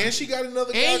 and she got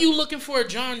another guy. and you looking for a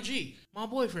John G." My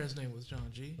boyfriend's name was John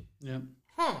G. Yep.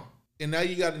 Huh? And now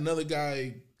you got another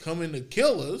guy coming to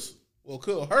kill us. Well,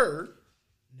 kill her.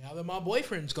 Now that my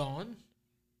boyfriend's gone,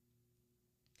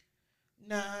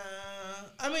 nah.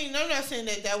 I mean, I'm not saying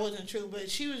that wasn't true, but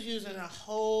she was using a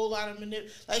whole lot of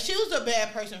like she was a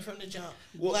bad person from the jump.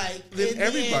 Well, like then and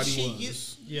everybody she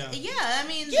was. Yeah. Yeah, I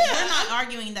mean, Yeah, we're not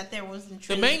arguing that there wasn't.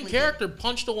 the main character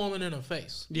punched a woman in her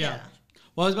face. Yeah.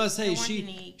 Well, I was about to say There weren't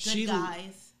any good she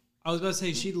guys. I was about to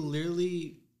say she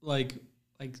literally like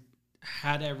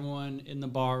had everyone in the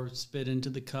bar spit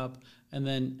into the cup and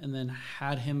then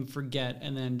had him forget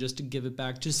and then just to give it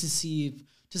back just to see if,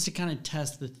 just to kind of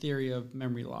test the theory of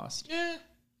memory loss. Yeah.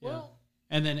 Well,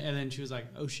 And then she was like,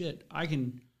 "Oh shit, I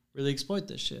can really exploit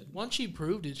this shit." once she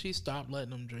proved it, she stopped letting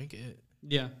them drink it.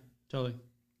 Yeah, totally.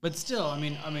 But still, I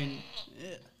mean,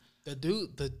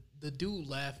 The dude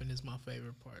laughing is my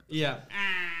favorite part. yeah.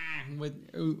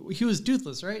 He was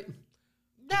toothless, right?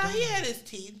 Nah, he had his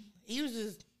teeth. He was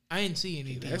just I didn't see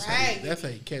anything, That's Right. how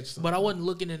you catch something. but I wasn't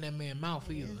looking in that man's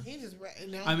mouth either. he just you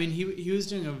know. I mean, he was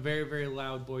doing a very, very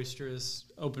loud, boisterous,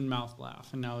 open mouth laugh,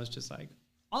 and now it's just like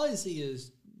all I see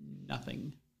is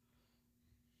nothing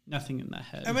in the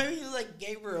head. Or maybe he was like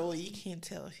Gabriel. You can't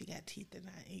tell if he got teeth or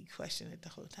not. He questioned it the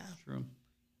whole time. True.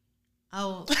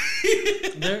 Oh,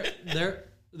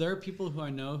 There are people who I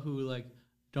know who like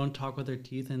don't talk with their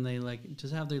teeth, and they like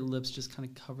just have their lips just kind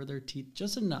of cover their teeth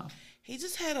just enough. He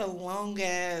just had a long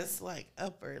ass like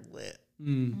upper lip.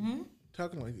 Mm.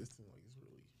 Talking like this seems like it's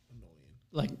really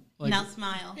annoying. Like Now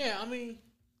smile. Yeah, I mean,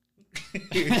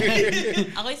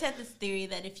 I always had this theory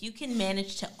that if you can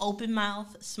manage to open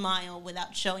mouth smile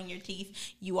without showing your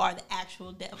teeth, you are the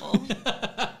actual devil.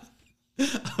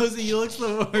 Ozzy, you look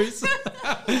the worst.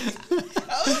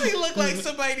 He look like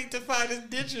somebody need to find his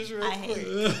dentures real I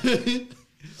hate quick.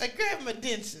 Like grab my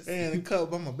dentures. And a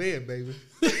cup on my bed, baby.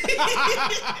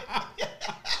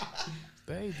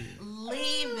 baby.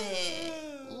 Leave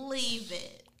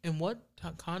it. In what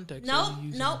context Nope, are you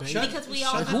using nope. baby? Because we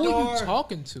all Like, the who are door. you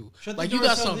talking to? Shut the Like, you door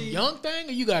got so some the- young thing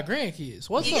or you got grandkids?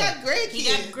 What's He up? got grandkids. He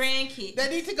got grandkids.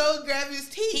 That need to go grab his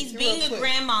teeth. He's real being a quick.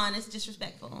 grandma and it's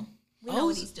disrespectful. We know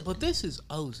what he's Ozzy, doing. but this is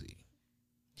Ozzy.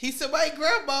 He's somebody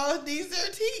grandma needs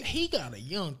their teeth. He got a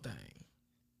young thing.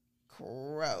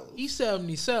 Gross. He's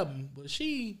 77, but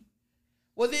she...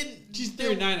 Well then She's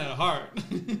 39 at heart.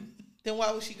 Then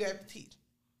why would she grab the teeth?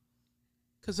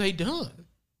 Because they done.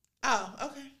 Oh,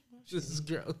 okay. This is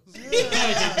gross. Thank you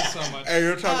so much. Hey,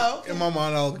 you're talking. Oh, okay. In my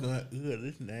mind, I was going, ugh,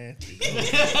 this nasty.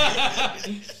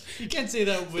 You can't say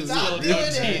that with Stop still doing no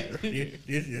that. teeth.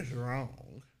 This is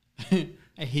wrong.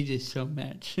 I hate it so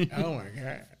much. Oh my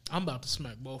god. I'm about to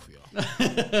smack both of y'all.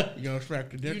 You gonna smack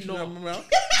the dentures know- out my mouth?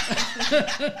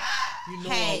 You know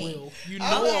Hey. I will. You know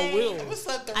I I'm will. gonna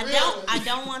slap the I real don't. one. I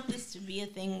don't want this to be a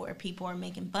thing where people are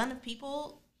making fun of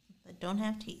people that don't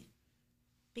have teeth,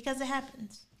 because it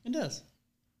happens. It does.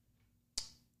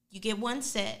 You get one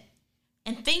set,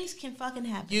 and things can fucking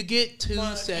happen. You get two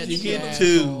Well, sets. you get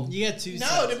asshole. You get two No,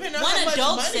 sets. depending on how One much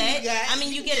adult money set. you got. I mean,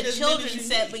 you can get a as many as children's you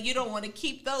set, need. but you don't want to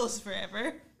keep those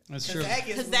forever That's 'Cause true. that gets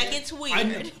because that weird. gets I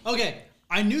weird. kn- okay,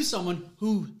 I knew someone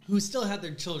who still had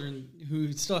their children,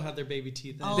 who still had their baby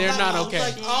teeth in. Oh, They're not okay.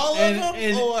 Like all of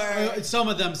them, or some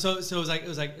of them. So it was like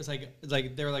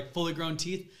they were like fully grown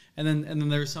teeth, and then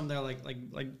there were some that were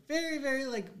like very very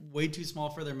like way too small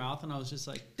for their mouth, and I was just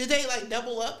like, did they like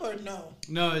double up or no?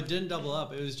 no, it didn't double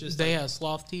up. It was just They like, have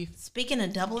sloth teeth. Speaking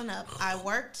of doubling up, I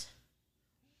worked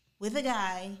with a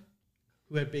guy,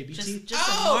 who had baby teeth. just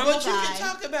a Oh, normal but you guy. can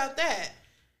talk about that.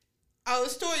 Oh,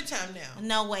 it's story time now.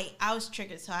 No, wait. I was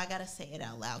triggered, so I gotta say it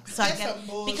out loud. So That's I some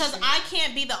bullshit. because I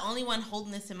can't be the only one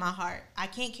holding this in my heart. I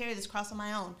can't carry this cross on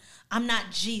my own. I'm not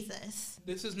Jesus.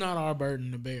 This is not our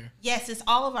burden to bear. Yes, it's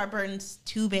all of our burdens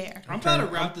to bear. I'm about to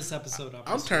wrap this episode up.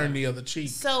 I'm turning the other cheek.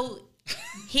 So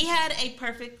he had a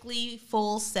perfectly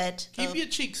full set Keep of your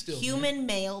cheeks still. human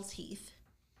male teeth.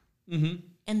 Mm-hmm.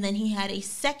 And then he had a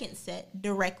second set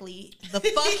directly the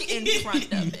fuck in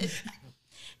front of it.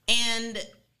 And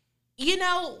you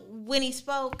know, when he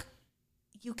spoke,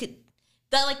 you could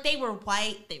they were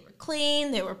white, they were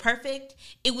clean, they were perfect.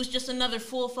 It was just another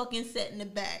full fucking set in the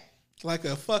back. Like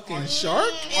a fucking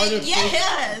shark? And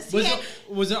yes. Was yeah.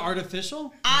 was it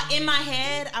artificial? In my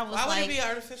head, I was Why would like, it be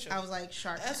artificial? I was like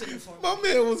shark. That's a good form. My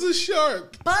man was a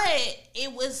shark. But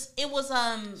it was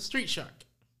Street shark.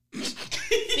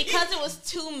 because it was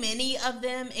too many of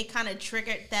them, it kind of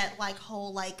triggered that like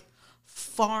whole like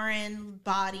foreign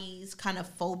bodies kind of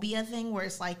phobia thing where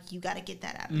it's like you got to get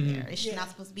that out of there. It's not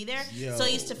supposed to be there. Yo. So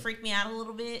it used to freak me out a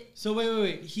little bit. So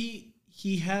wait.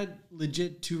 He had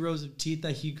legit 2 rows of teeth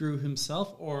that he grew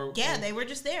himself, or Yeah, they were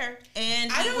just there,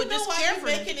 and I he don't would know just why care you're for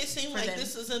making it seem for like them.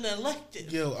 this is an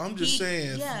elective. Yo, I'm just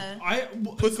saying. Yeah.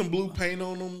 Put some blue paint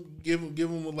on them. Give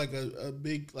him with like a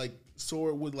big like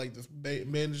sword with like this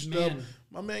bandaged up. Man.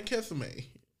 My man Kesame.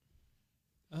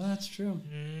 Oh, that's true.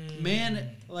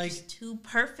 Man, like Too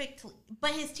perfect,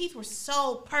 but his teeth were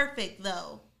so perfect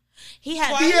though. He had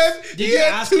Twice? Did you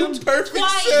ask two him? perfect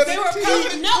twice. sets They of were teeth.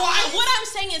 perfect. No, what I'm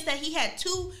saying is that he had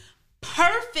 2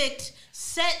 perfect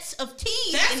sets of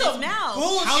teeth That's in his some mouth,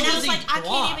 bullshit. How and I does was he like, I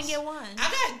floss? can't even get one.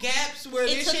 I got gaps where It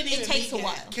this took- shit it even takes be a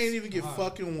while. gaps. Can't even get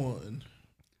fucking one.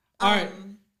 all right,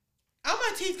 All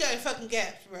my teeth got fucking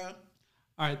gaps, bro. all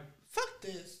right. Fuck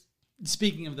this.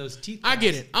 Speaking of those teeth, I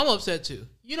get it. I'm upset too.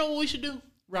 You know what we should do?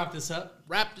 Wrap this up.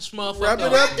 Wrap this motherfucker Wrap it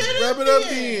up. up. Wrap it up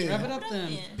then. Wrap it up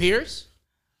then. Pierce?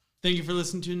 Thank you for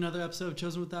listening to another episode of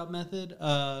Chosen Without Method.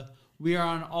 We are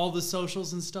on all the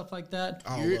socials and stuff like that.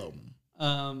 All of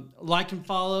them. Like and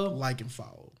follow. Like and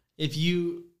follow. If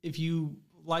you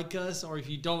like us or if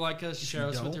you don't like us, share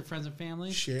us with don't, your friends and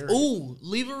family. Share it. Ooh,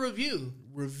 leave a review.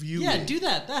 Review Yeah, it. do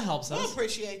that. That helps I us.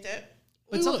 appreciate that.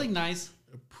 But something nice.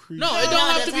 Appreciate, No, it don't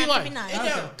have to doesn't be like. nice.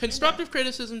 It don't. Constructive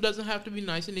criticism doesn't have to be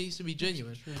nice. It needs to be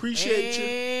genuine. appreciate you.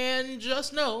 And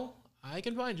just know, I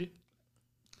can find you.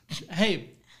 Hey,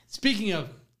 speaking of,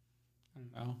 I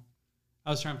don't know, I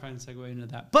was trying to find a segue into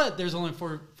that. But there's only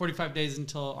 45 days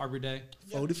until Arbor Day.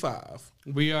 45.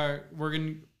 We're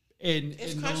gonna in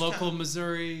It's the crunch local time.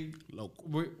 Missouri. Local.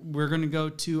 We're gonna go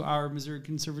to our Missouri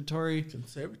Conservatory.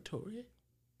 Conservatory.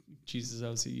 Jesus,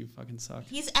 OC, you fucking suck.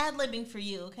 He's ad-libbing for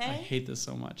you, I okay? hate this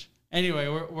so much. Anyway,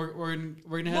 we're gonna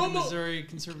head to Mama. Missouri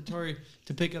Conservatory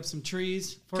to pick up some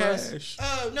trees for us. Cash.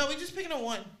 No, we just picking on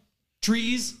one.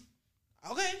 Trees.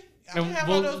 Okay. I And can have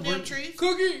we'll- all those damn we're- trees.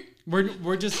 Cookie.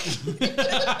 We're just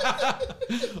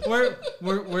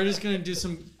we're just gonna do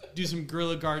some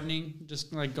guerrilla gardening.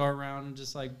 Just like go around and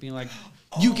just like being like,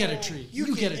 you get a tree.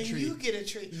 You get a and tree. You get a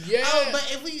tree. Yeah. Oh, but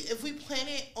if we plant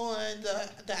it on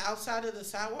the outside of the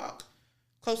sidewalk,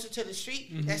 closer to the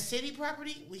street, Mm-hmm. that city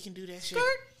property, we can do that shit.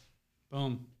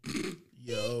 Boom.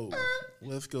 Yo,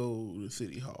 let's go to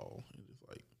City Hall. And just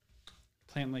like,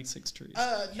 Plant like 6 trees.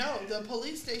 No, the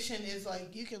police station is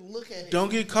like you can look at it. don't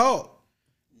get caught.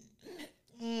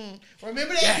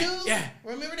 Remember that dude? yeah.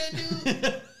 Remember that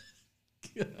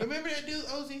dude? Remember that dude,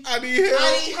 Ozzy? I need help.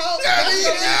 I need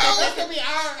help. That's gonna be our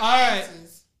All right.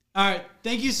 answers. All right.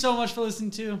 Thank you so much for listening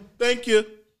to Thank you.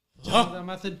 that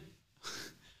method.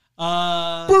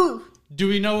 Do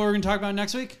we know what we're gonna talk about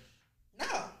next week? No.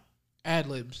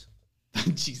 Ad-libs.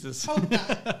 Jesus. Hope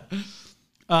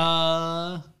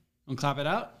not. We'll clap it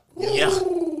out. Yeah.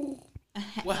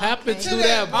 What happened to Okay.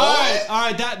 that All boy?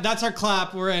 right. That's our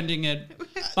clap. We're ending it.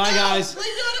 Bye, guys. We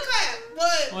doing a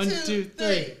clap. One, 1, 2,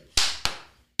 3.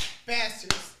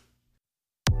 Bastards.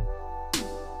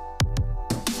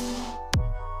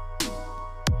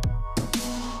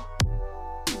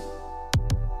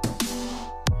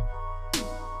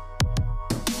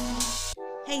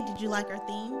 Hey, did you like our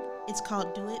theme? It's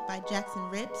called Do It by Jackson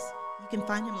Rips. You can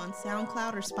find him on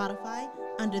SoundCloud or Spotify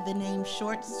under the name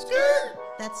Short Skirt.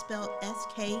 That's spelled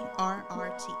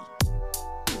SKRRT.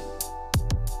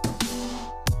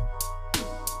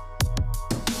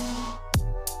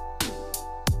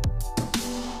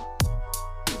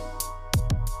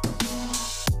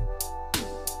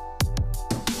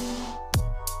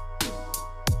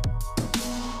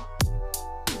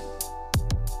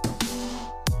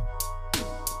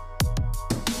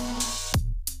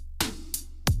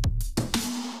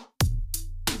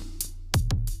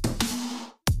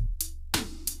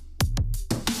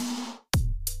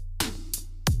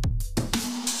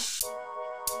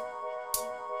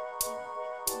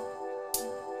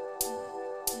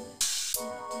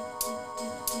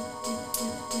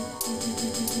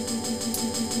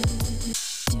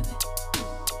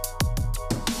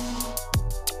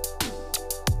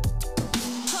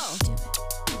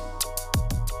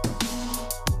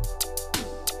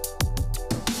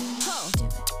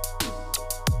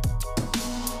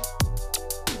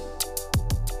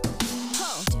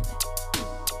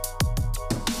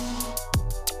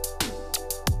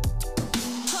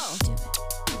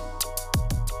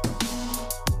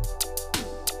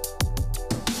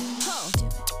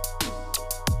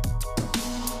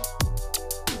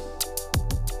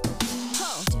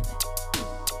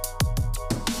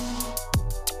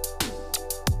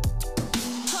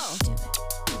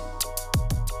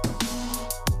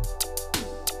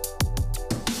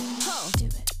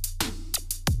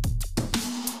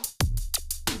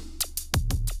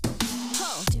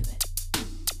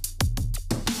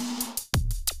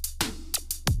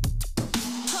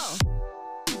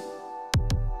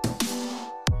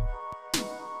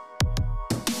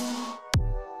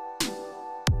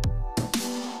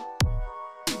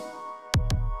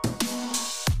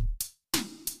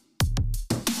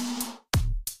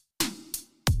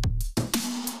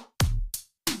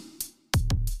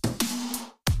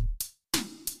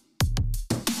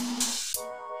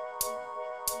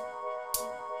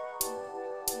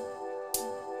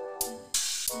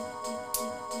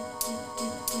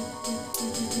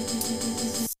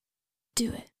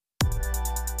 Do it.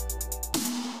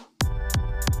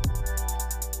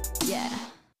 Yeah.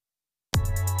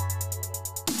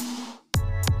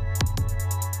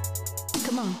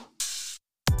 Come on.